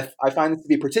find this to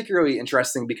be particularly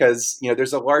interesting because,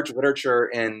 there's a large literature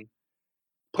in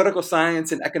political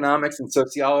science and economics and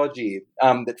sociology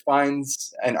that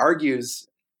finds and argues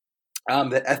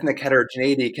that ethnic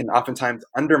heterogeneity can oftentimes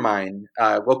undermine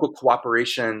local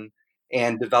cooperation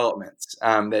and development.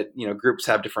 That groups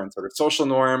have different sort of social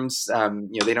norms.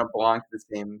 They don't belong to the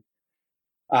same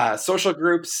social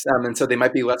groups, and so they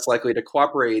might be less likely to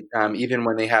cooperate even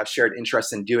when they have shared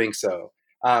interests in doing so.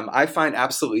 I find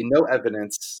absolutely no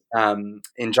evidence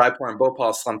in Jaipur and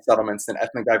Bhopal slum settlements that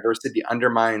ethnic diversity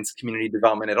undermines community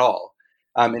development at all.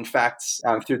 In fact,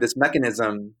 through this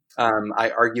mechanism,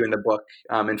 I argue in the book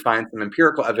and find some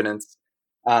empirical evidence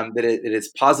that it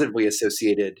is positively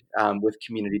associated with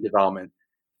community development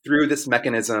through this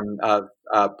mechanism of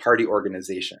party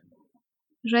organization.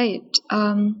 Right.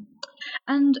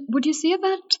 And would you say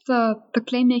that the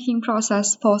claim-making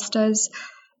process fosters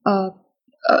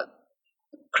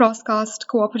cross-caste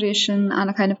cooperation and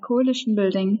a kind of coalition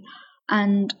building,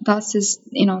 and thus is,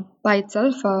 by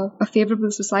itself a favorable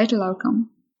societal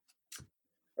outcome?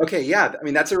 Okay, yeah. I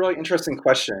mean, that's a really interesting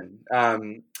question.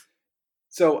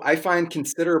 So I find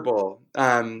considerable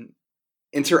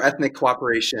inter-ethnic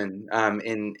cooperation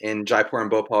in Jaipur and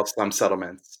Bhopal slum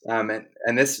settlements.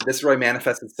 And this really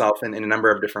manifests itself in a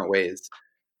number of different ways.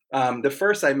 The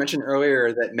first, I mentioned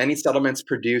earlier that many settlements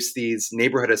produce these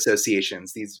neighborhood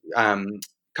associations, these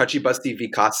Kachi Basti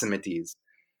Vikas Samitis.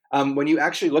 When you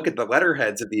actually look at the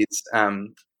letterheads of these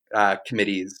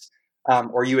committees,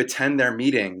 or you attend their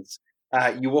meetings,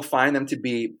 you will find them to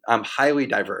be highly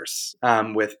diverse,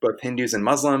 with both Hindus and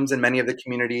Muslims in many of the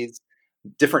communities,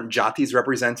 different jatis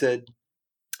represented,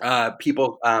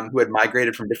 people who had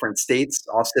migrated from different states,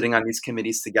 all sitting on these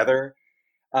committees together.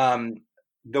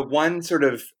 The one sort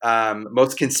of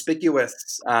most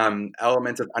conspicuous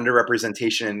element of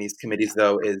underrepresentation in these committees,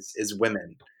 though, is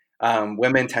women.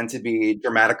 Women tend to be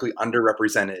dramatically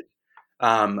underrepresented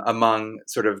among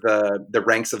sort of the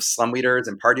ranks of slum leaders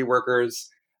and party workers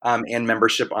and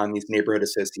membership on these neighborhood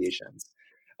associations.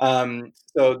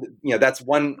 So that's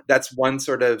one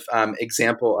sort of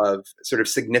example of sort of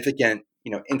significant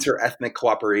inter-ethnic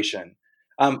cooperation.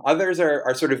 Others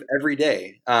are sort of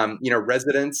everyday,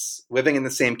 residents living in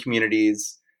the same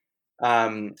communities,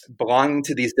 belonging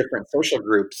to these different social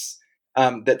groups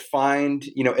that find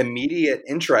immediate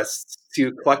interests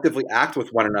to collectively act with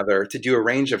one another to do a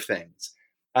range of things.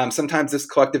 Sometimes this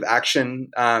collective action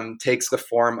takes the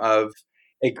form of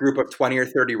a group of 20 or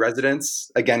 30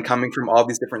 residents, again, coming from all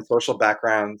these different social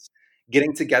backgrounds,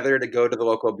 getting together to go to the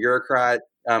local bureaucrat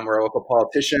or a local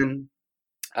politician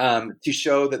to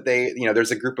show that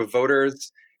there's a group of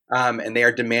voters and they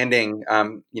are demanding,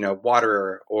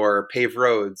 water or paved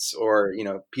roads or,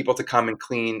 people to come and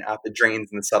clean out the drains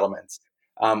in the settlements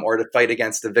or to fight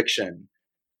against eviction.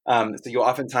 So you'll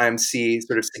oftentimes see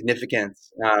sort of significant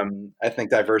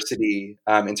ethnic diversity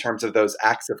in terms of those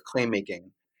acts of claim making.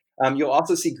 You'll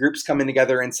also see groups coming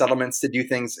together in settlements to do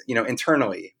things,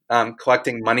 internally,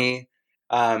 collecting money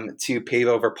to pave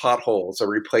over potholes or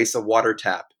replace a water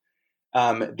tap.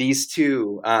 These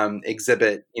two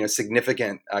exhibit,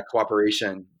 significant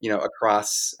cooperation,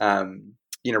 across,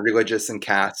 religious and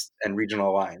caste and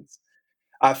regional lines.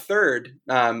 Third,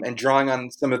 and drawing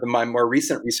on some of my more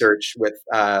recent research with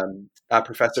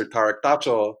Professor Tarek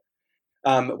Tachel,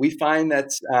 we find that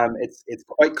it's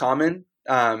quite common.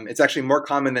 It's actually more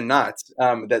common than not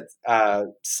that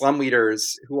slum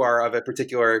leaders who are of a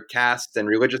particular caste and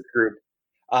religious group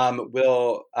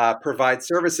will provide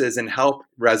services and help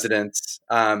residents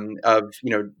of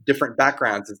different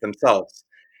backgrounds as themselves.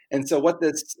 And so what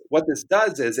this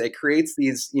does is it creates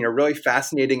these really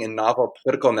fascinating and novel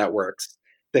political networks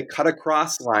that cut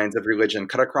across lines of religion,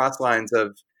 cut across lines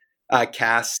of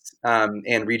caste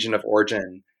and region of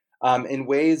origin in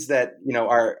ways that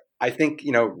are, I think,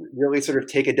 really sort of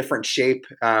take a different shape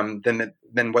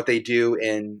than what they do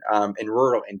in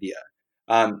rural India.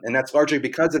 And that's largely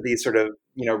because of these sort of,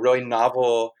 really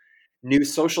novel new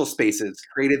social spaces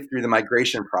created through the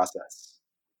migration process.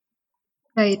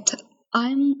 Right.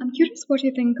 I'm curious what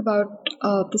you think about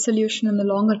the solution in the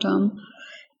longer term.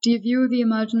 Do you view the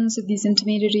emergence of these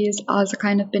intermediaries as a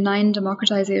kind of benign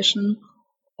democratization?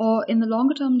 Or in the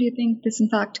longer term, do you think this in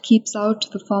fact keeps out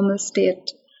the formal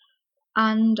state?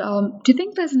 And do you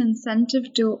think there's an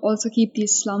incentive to also keep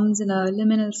these slums in a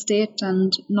liminal state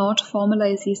and not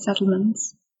formalize these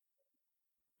settlements?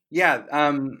 Yeah.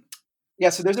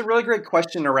 So there's a really great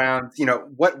question around,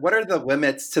 what are the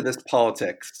limits to this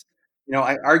politics?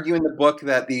 I argue in the book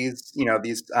that these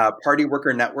party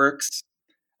worker networks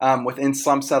within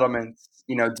slum settlements,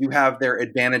 do have their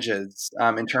advantages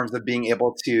in terms of being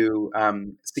able to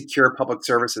secure public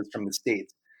services from the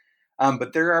state.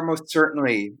 But there are most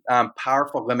certainly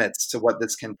powerful limits to what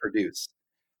this can produce.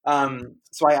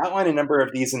 So I outline a number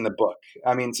of these in the book.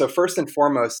 So first and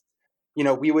foremost,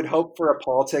 we would hope for a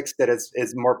politics that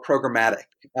is more programmatic,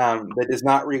 that does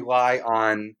not rely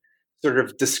on sort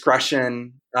of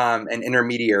discretion and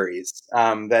intermediaries.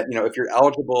 That if you're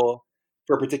eligible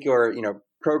for a particular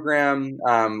program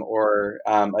or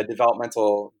a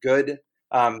developmental good,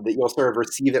 that you'll sort of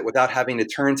receive it without having to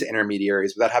turn to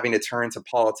intermediaries, without having to turn to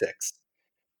politics.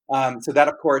 So that,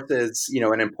 of course, is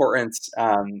an important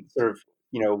sort of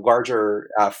larger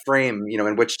frame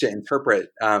in which to interpret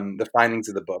the findings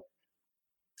of the book.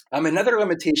 Another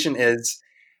limitation is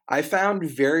I found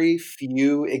very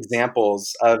few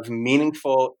examples of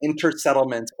meaningful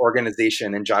inter-settlement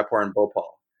organization in Jaipur and Bhopal.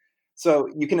 So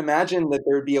you can imagine that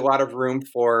there would be a lot of room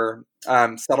for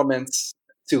settlements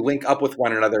to link up with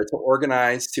one another, to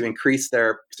organize, to increase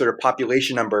their sort of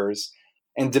population numbers,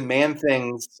 and demand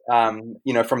things,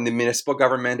 from the municipal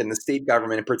government and the state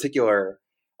government in particular,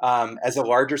 as a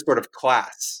larger sort of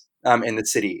class in the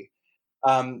city.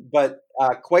 But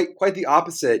quite the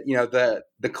opposite.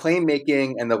 The claim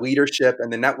making and the leadership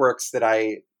and the networks that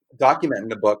I document in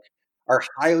the book are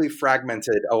highly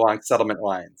fragmented along settlement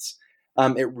lines.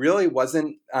 It really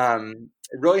wasn't.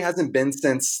 It really hasn't been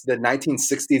since the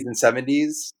 1960s and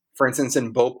 70s. For instance,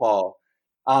 in Bhopal,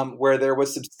 where there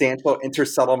was substantial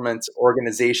inter-settlement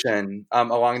organization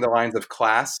along the lines of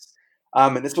class.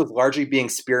 And this was largely being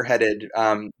spearheaded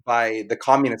by the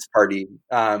Communist Party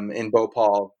in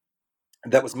Bhopal,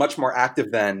 that was much more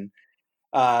active then,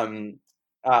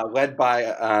 led by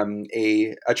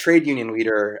a trade union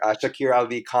leader, Shakir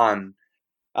Ali Khan,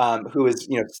 who is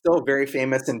still very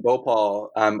famous in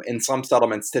Bhopal in slum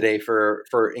settlements today for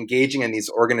engaging in these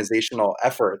organizational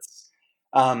efforts.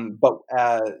 But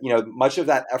much of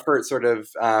that effort sort of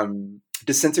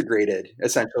disintegrated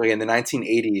essentially in the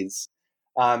 1980s.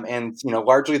 And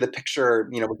largely the picture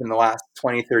within the last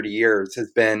 20, 30 years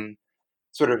has been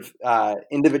sort of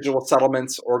individual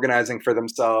settlements organizing for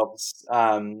themselves,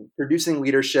 producing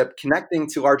leadership, connecting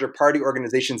to larger party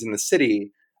organizations in the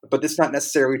city, but this not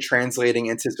necessarily translating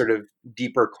into sort of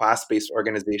deeper class-based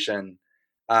organization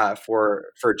for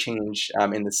change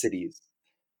in the cities.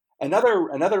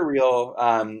 Another real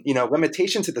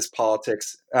limitation to this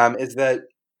politics is that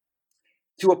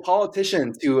to a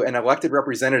politician, to an elected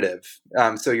representative,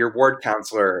 so your ward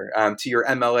councillor, to your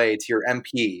MLA, to your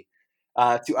MP,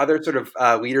 to other sort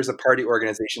of leaders of party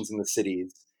organizations in the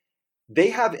cities, they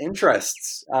have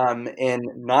interests in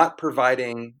not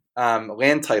providing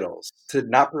land titles, to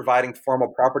not providing formal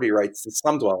property rights to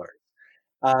slum dwellers.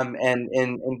 And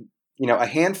in a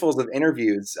handful of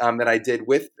interviews that I did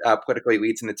with political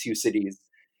elites in the two cities,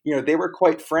 they were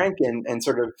quite frank and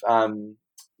sort of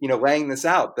laying this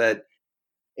out, that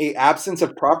a absence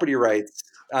of property rights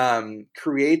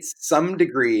creates some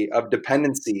degree of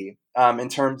dependency in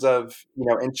terms of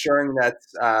ensuring that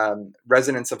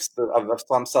residents of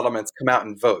slum settlements come out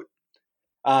and vote.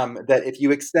 That if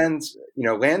you extend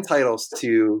land titles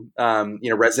to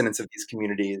residents of these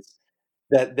communities,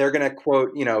 that they're going to,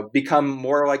 quote, become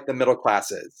more like the middle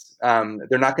classes.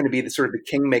 They're not going to be the sort of the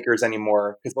kingmakers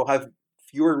anymore because they'll have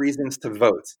fewer reasons to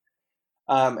vote.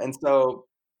 And so,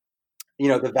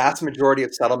 the vast majority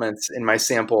of settlements in my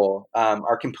sample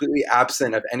are completely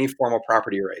absent of any formal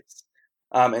property rights.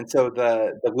 And so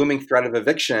the looming threat of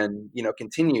eviction,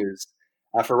 continues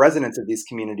for residents of these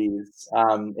communities,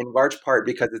 in large part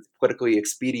because it's politically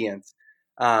expedient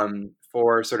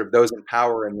for sort of those in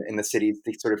power in the cities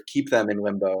to sort of keep them in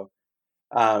limbo.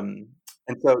 And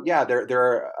so, there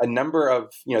are a number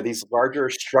of these larger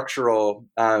structural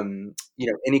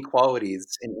inequalities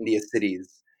in India's cities,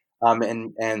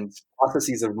 and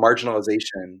processes of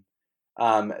marginalization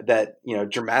that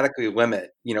dramatically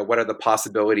limit what are the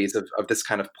possibilities of this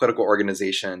kind of political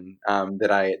organization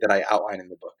that I outline in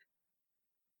the book.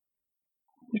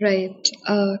 Right.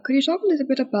 Could you talk a little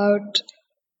bit about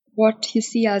what you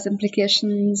see as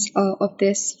implications of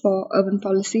this for urban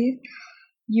policy?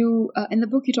 You in the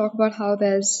book you talk about how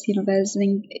there's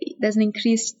an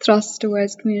increased thrust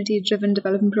towards community-driven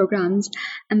development programs,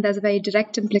 and there's a very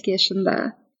direct implication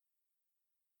there.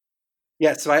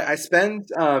 Yeah, so I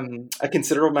spend a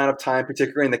considerable amount of time,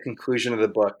 particularly in the conclusion of the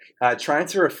book, trying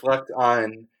to reflect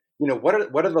on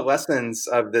what are the lessons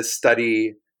of this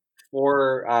study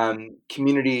for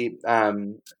community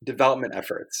development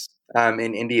efforts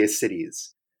in India's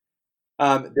cities.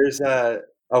 There's a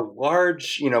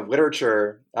large,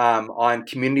 literature on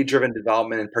community-driven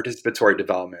development and participatory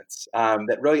developments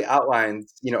that really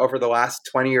outlines, over the last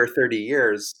 20 or 30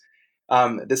 years,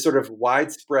 this sort of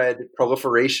widespread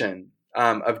proliferation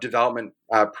of development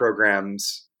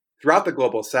programs throughout the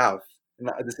global South. And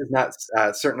this is not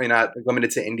certainly not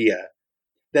limited to India.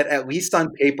 That at least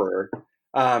on paper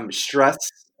stress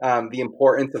the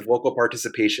importance of local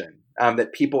participation.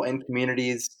 That people in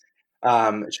communities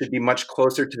should be much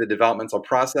closer to the developmental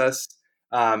process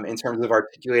in terms of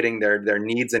articulating their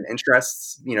needs and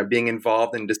interests. Being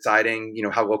involved in deciding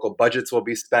how local budgets will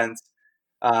be spent.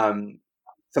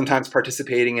 Sometimes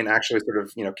participating in actually sort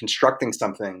of constructing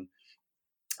something.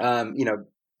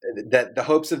 That the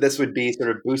hopes of this would be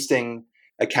sort of boosting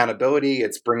accountability.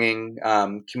 It's bringing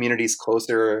communities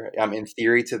closer, in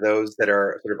theory, to those that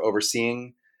are sort of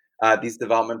overseeing these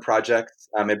development projects.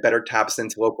 It better taps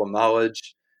into local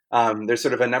knowledge. There's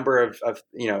sort of a number of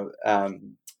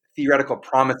theoretical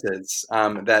promises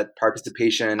that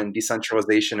participation and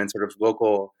decentralization and sort of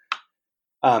local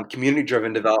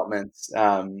community-driven developments,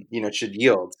 should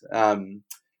yield.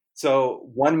 So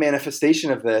one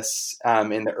manifestation of this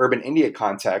in the urban India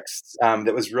context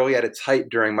that was really at its height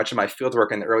during much of my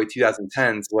fieldwork in the early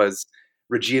 2010s was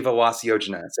Rajiv Awas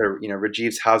Yojana, so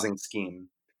Rajiv's housing scheme.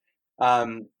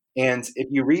 And if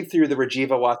you read through the Rajiv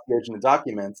Awas Yojana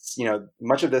documents,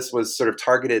 much of this was sort of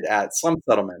targeted at slum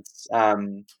settlements,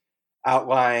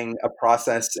 outlining a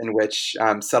process in which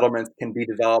settlements can be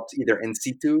developed either in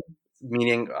situ,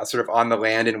 meaning sort of on the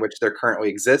land in which there currently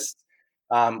exists,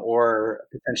 or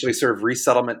potentially sort of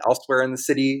resettlement elsewhere in the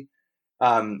city.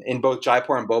 In both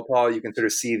Jaipur and Bhopal, you can sort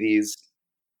of see these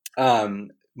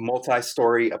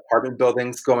multi-story apartment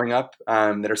buildings going up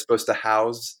that are supposed to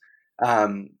house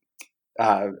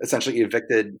essentially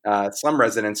evicted slum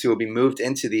residents who will be moved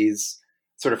into these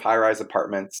sort of high-rise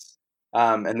apartments.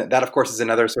 And that, of course, is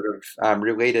another sort of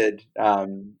related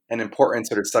and important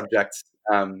sort of subject,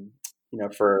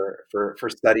 for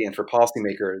study and for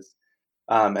policymakers.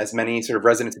 As many sort of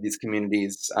residents of these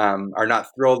communities are not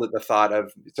thrilled at the thought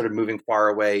of sort of moving far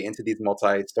away into these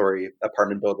multi-story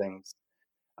apartment buildings.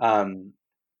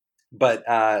 But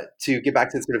to get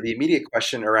back to sort of the immediate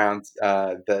question around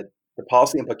the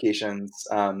policy implications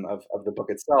of the book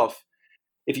itself,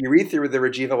 if you read through the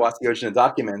Rajiv Awas Yojana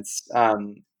documents,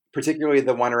 particularly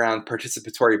the one around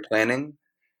participatory planning,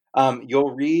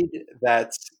 you'll read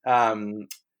that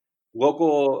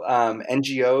local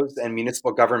NGOs and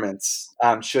municipal governments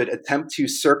should attempt to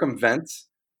circumvent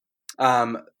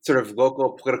sort of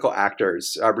local political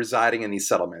actors residing in these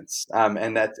settlements,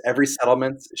 and that every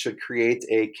settlement should create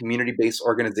a community-based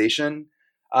organization,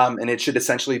 and it should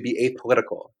essentially be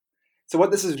apolitical. So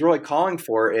what this is really calling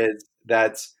for is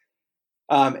that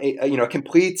a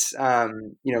complete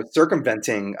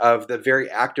circumventing of the very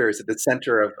actors at the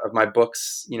center of my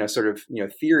book's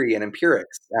theory and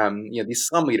empirics. These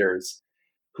slum leaders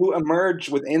who emerge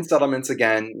within settlements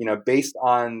again, based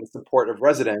on the support of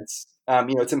residents,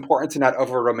 It's important to not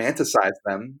over romanticize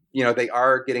them. They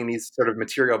are getting these sort of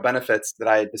material benefits that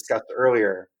I discussed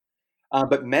earlier.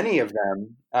 But many of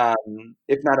them,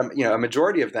 if not a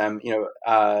majority of them,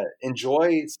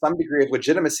 enjoy some degree of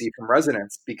legitimacy from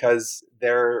residents because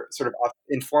their sort of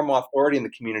informal authority in the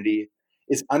community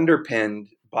is underpinned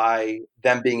by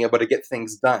them being able to get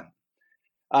things done.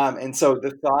 And so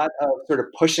the thought of sort of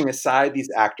pushing aside these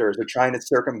actors or trying to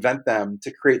circumvent them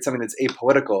to create something that's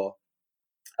apolitical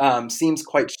seems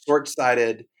quite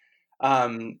short-sighted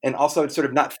and also sort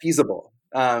of not feasible.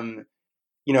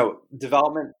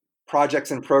 Development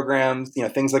projects and programs,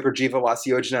 things like Rajiva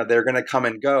Wasyojana, they're going to come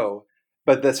and go.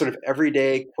 But the sort of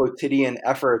everyday quotidian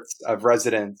efforts of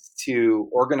residents to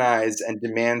organize and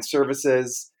demand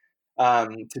services,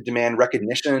 to demand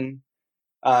recognition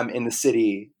in the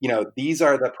city, these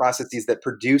are the processes that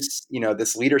produce,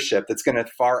 this leadership that's going to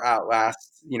far outlast,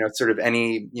 sort of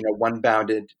any,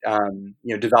 one-bounded,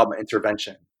 development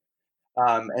intervention.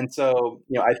 And so,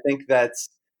 I think that's,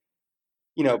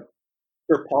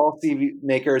 for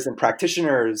policymakers and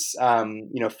practitioners,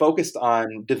 focused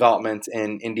on development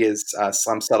in India's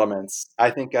slum settlements,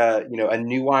 I think, a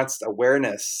nuanced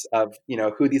awareness of,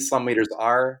 who these slum leaders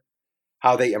are,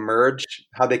 how they emerge,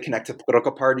 how they connect to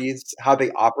political parties, how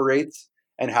they operate,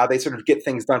 and how they sort of get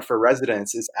things done for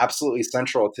residents is absolutely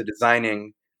central to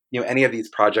designing, any of these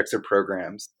projects or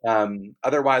programs.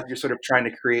 Otherwise, you're sort of trying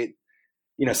to create,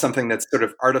 something that's sort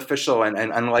of artificial and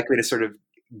unlikely to sort of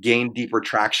gain deeper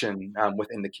traction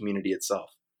within the community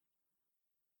itself.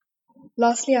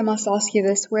 Lastly, I must ask you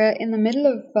this. We're in the middle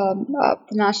of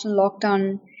the national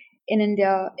lockdown in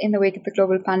India in the wake of the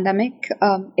global pandemic.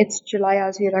 It's July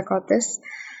as we record this.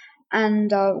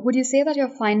 And would you say that your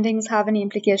findings have any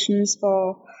implications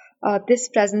for this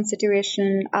present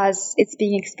situation as it's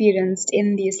being experienced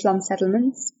in these slum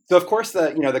settlements? So, of course,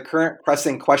 the current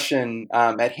pressing question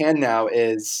at hand now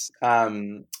is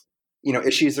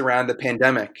issues around the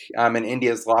pandemic and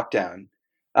India's lockdown.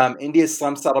 India's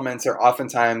slum settlements are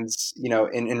oftentimes,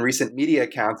 in recent media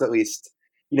accounts at least,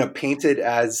 painted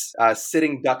as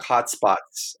sitting duck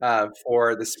hotspots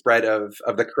for the spread of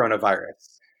the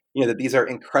coronavirus. That these are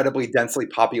incredibly densely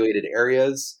populated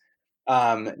areas,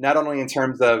 not only in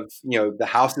terms of, the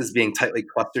houses being tightly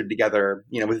clustered together,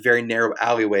 with very narrow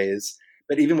alleyways,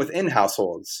 but even within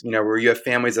households, where you have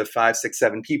families of 5, 6,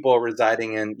 7 people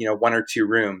residing in, 1 or 2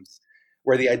 rooms,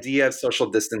 where the idea of social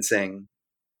distancing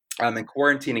and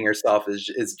quarantining yourself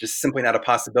is just simply not a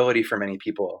possibility for many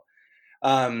people.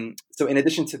 So in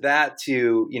addition to that,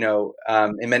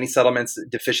 in many settlements,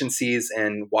 deficiencies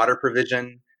in water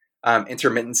provision,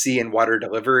 intermittency in water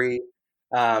delivery,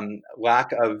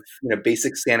 lack of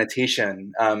basic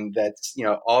sanitation. That's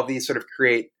all these sort of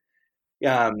create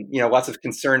lots of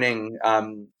concerning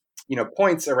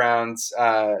points around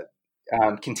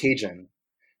contagion.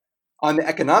 On the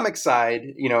economic side,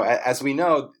 as we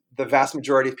know, the vast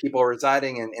majority of people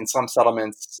residing in slum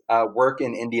settlements work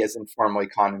in India's informal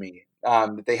economy.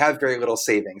 They have very little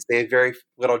savings. They have very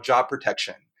little job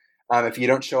protection. If you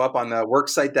don't show up on the work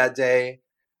site that day,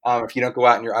 if you don't go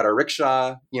out in your auto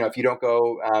rickshaw, if you don't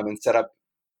go and set up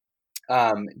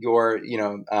your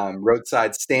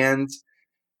roadside stand,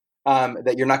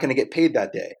 that you're not going to get paid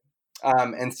that day.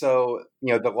 And so,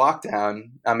 the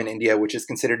lockdown in India, which is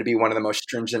considered to be one of the most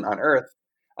stringent on earth,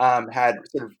 had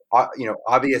sort of,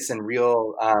 obvious and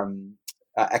real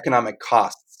economic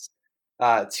costs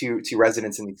to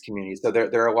residents in these communities. So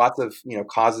there are lots of,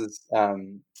 causes,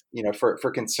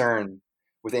 for concern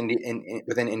within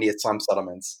India's slum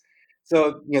settlements.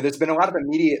 So, there's been a lot of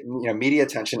media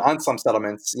attention on slum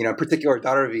settlements, in particular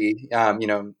Dharavi,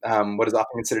 what is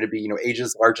often considered to be,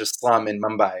 Asia's largest slum in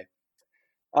Mumbai.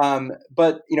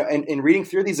 But, in reading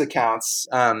through these accounts,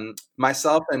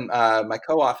 myself and my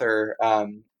co-author,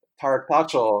 Tarak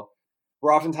Tachel,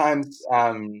 were oftentimes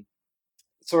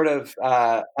sort of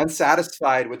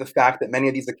unsatisfied with the fact that many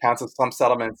of these accounts of slum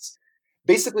settlements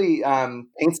basically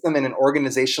paints them in an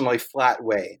organizationally flat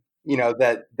way,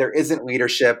 that there isn't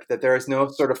leadership, that there is no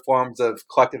sort of forms of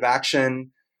collective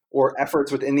action or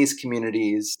efforts within these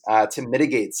communities to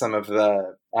mitigate some of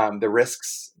the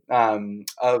risks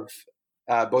of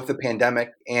both the pandemic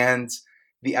and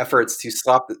the efforts to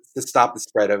stop the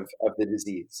spread of the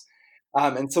disease.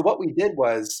 And so what we did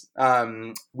was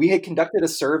we had conducted a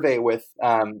survey with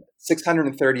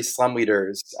 630 slum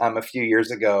leaders a few years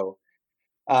ago.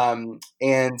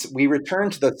 And we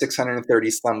returned to those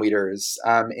 630 slum leaders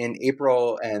in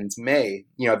April and May,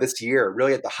 this year,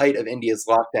 really at the height of India's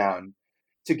lockdown,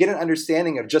 to get an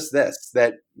understanding of just this,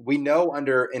 that we know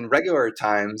in regular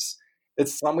times that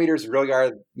slum leaders really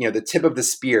are, the tip of the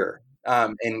spear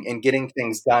in getting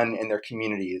things done in their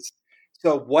communities.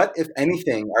 So what, if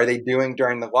anything, are they doing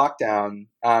during the lockdown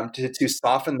to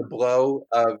soften the blow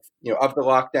of the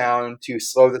lockdown, to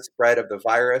slow the spread of the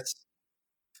virus?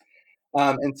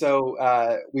 And so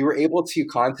we were able to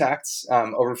contact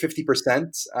over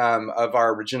 50% of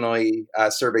our originally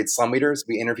surveyed slum leaders.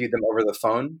 We interviewed them over the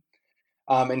phone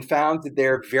and found that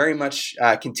they're very much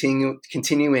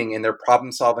continuing in their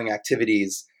problem-solving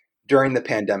activities during the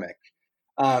pandemic.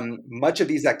 Much of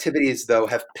these activities, though,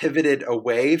 have pivoted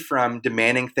away from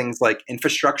demanding things like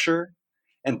infrastructure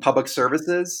and public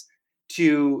services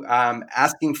to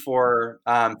asking for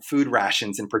food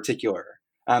rations in particular.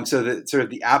 So the sort of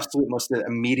the absolute most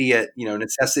immediate,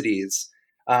 necessities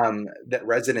that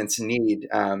residents need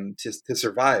to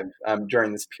survive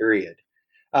during this period.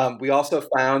 We also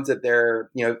found that they're,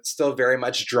 still very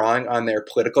much drawing on their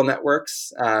political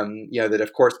networks, that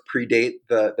of course predate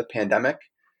the pandemic.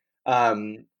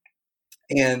 And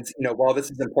while this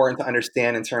is important to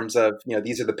understand in terms of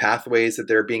these are the pathways that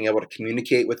they're being able to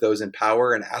communicate with those in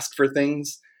power and ask for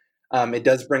things, it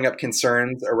does bring up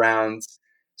concerns around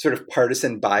sort of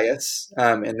partisan bias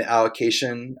in the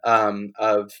allocation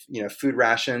of food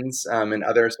rations and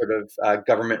other sort of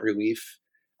government relief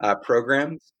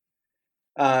programs.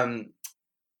 And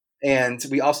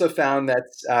we also found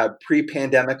that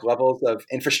pre-pandemic levels of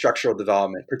infrastructural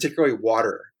development, particularly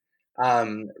water,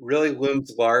 really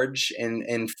looms large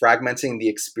in fragmenting the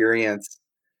experience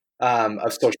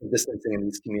of social distancing in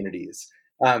these communities.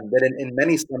 That in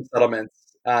many slum settlements,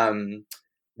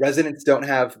 residents don't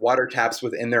have water taps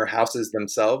within their houses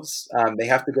themselves. They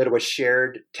have to go to a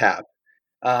shared tap.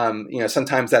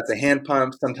 Sometimes that's a hand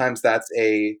pump. Sometimes that's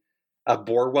a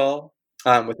bore well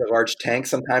with a large tank.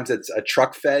 Sometimes it's a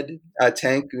truck-fed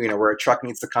tank, where a truck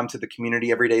needs to come to the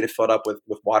community every day to fill it up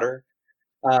with water.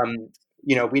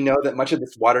 We know that much of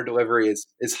this water delivery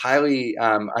is highly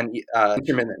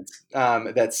intermittent.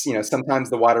 That's, sometimes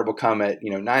the water will come at,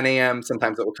 9 a.m.,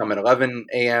 sometimes it will come at 11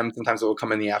 a.m., sometimes it will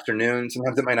come in the afternoon,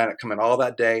 sometimes it might not come at all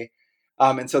that day.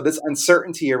 And so this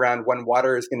uncertainty around when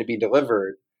water is going to be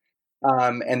delivered,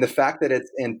 and the fact that it's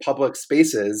in public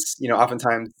spaces,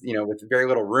 oftentimes, with very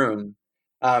little room,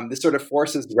 this sort of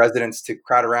forces residents to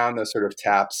crowd around those sort of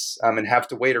taps and have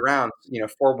to wait around,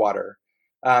 for water.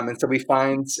 And so we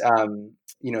find,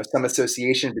 some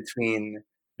association between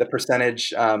the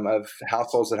percentage of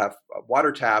households that have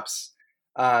water taps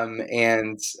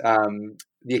and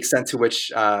the extent to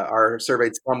which our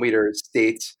surveyed slum leaders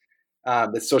state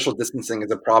that social distancing is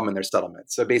a problem in their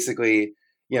settlements. So basically,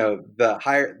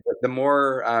 the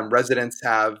more residents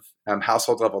have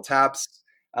household level taps,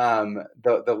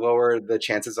 the lower the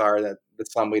chances are that the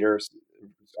slum leaders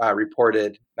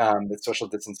reported that social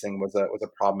distancing was a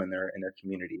problem in their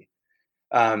community.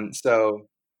 So,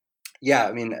 yeah,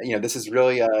 I mean, this is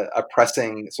really a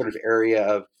pressing sort of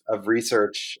area of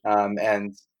research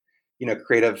and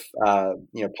creative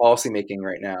policymaking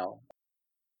right now.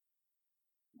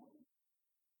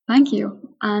 Thank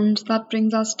you. And that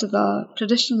brings us to the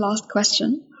traditional last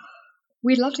question.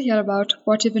 We'd love to hear about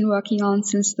what you've been working on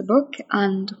since the book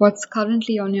and what's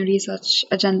currently on your research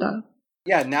agenda.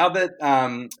 Yeah, now that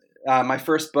my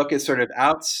first book is sort of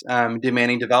out,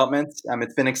 Demanding Development,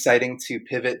 it's been exciting to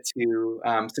pivot to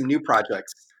some new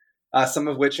projects, some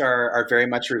of which are very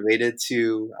much related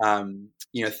to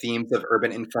themes of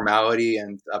urban informality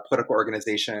and political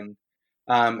organization,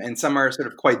 and some are sort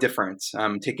of quite different,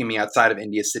 taking me outside of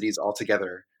India cities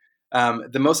altogether.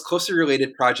 The most closely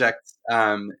related project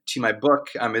to my book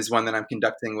is one that I'm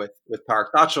conducting with Parag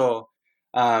Thachal.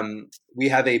 We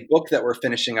have a book that we're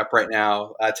finishing up right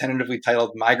now, tentatively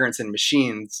titled Migrants and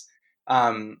Machines,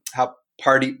 How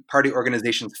Party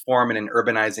Organizations Form in an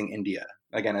Urbanizing India.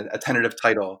 Again, a tentative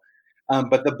title.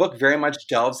 But the book very much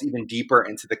delves even deeper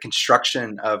into the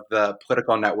construction of the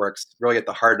political networks, really at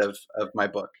the heart of my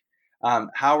book.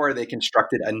 How are they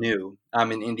constructed anew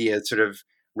in India's sort of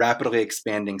rapidly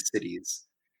expanding cities?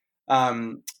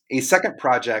 A second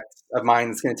project of mine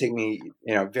is going to take me,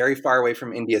 very far away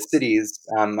from India cities.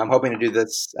 I'm hoping to do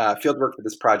this fieldwork for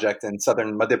this project in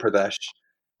southern Madhya Pradesh,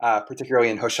 particularly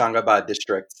in Hoshangabad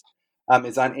district,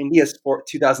 is on India's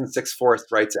 2006 Forest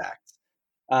Rights Act.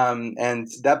 And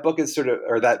that book is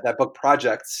that book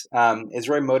project is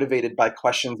really motivated by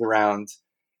questions around,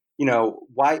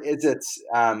 why is it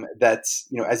that,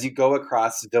 as you go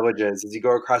across villages, as you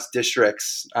go across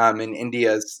districts in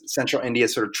India's, central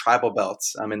India's sort of tribal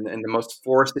belts, in the most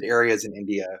forested areas in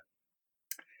India,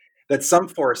 that some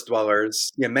forest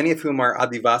dwellers, many of whom are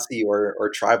Adivasi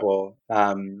or tribal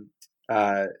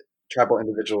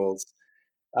individuals,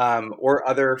 or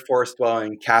other forest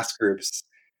dwelling caste groups,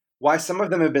 why some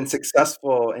of them have been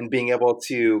successful in being able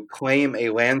to claim a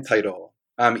land title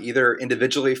either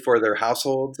individually for their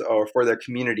households or for their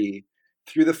community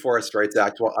through the Forest Rights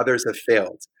Act, while others have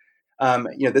failed.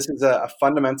 This is a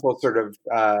fundamental sort of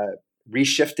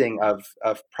reshifting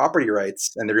of property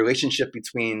rights and the relationship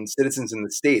between citizens and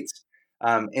the states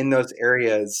in those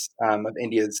areas of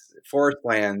India's forest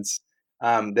lands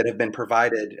that have been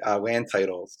provided land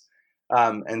titles.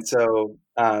 And so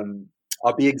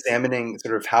I'll be examining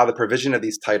sort of how the provision of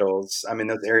these titles in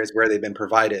those areas where they've been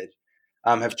provided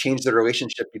have changed the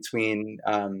relationship between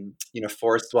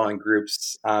forest dwelling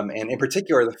groups and in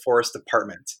particular the forest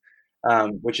department,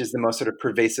 which is the most sort of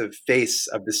pervasive face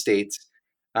of the state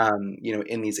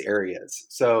in these areas.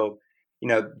 So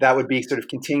that would be sort of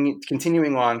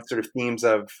continuing on sort of themes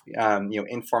of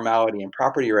informality and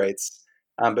property rights,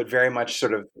 but very much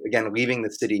sort of again leaving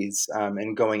the cities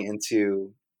and going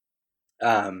into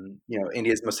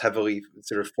India's most heavily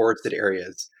sort of forested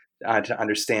areas to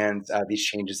understand these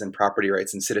changes in property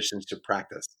rights and citizenship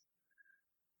practice.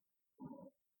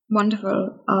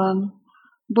 Wonderful.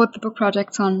 Both the book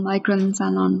projects on migrants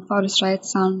and on forest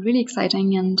rights sound really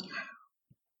exciting, and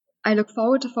I look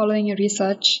forward to following your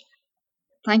research.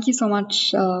 Thank you so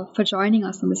much for joining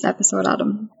us on this episode,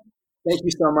 Adam. Thank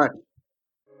you so much.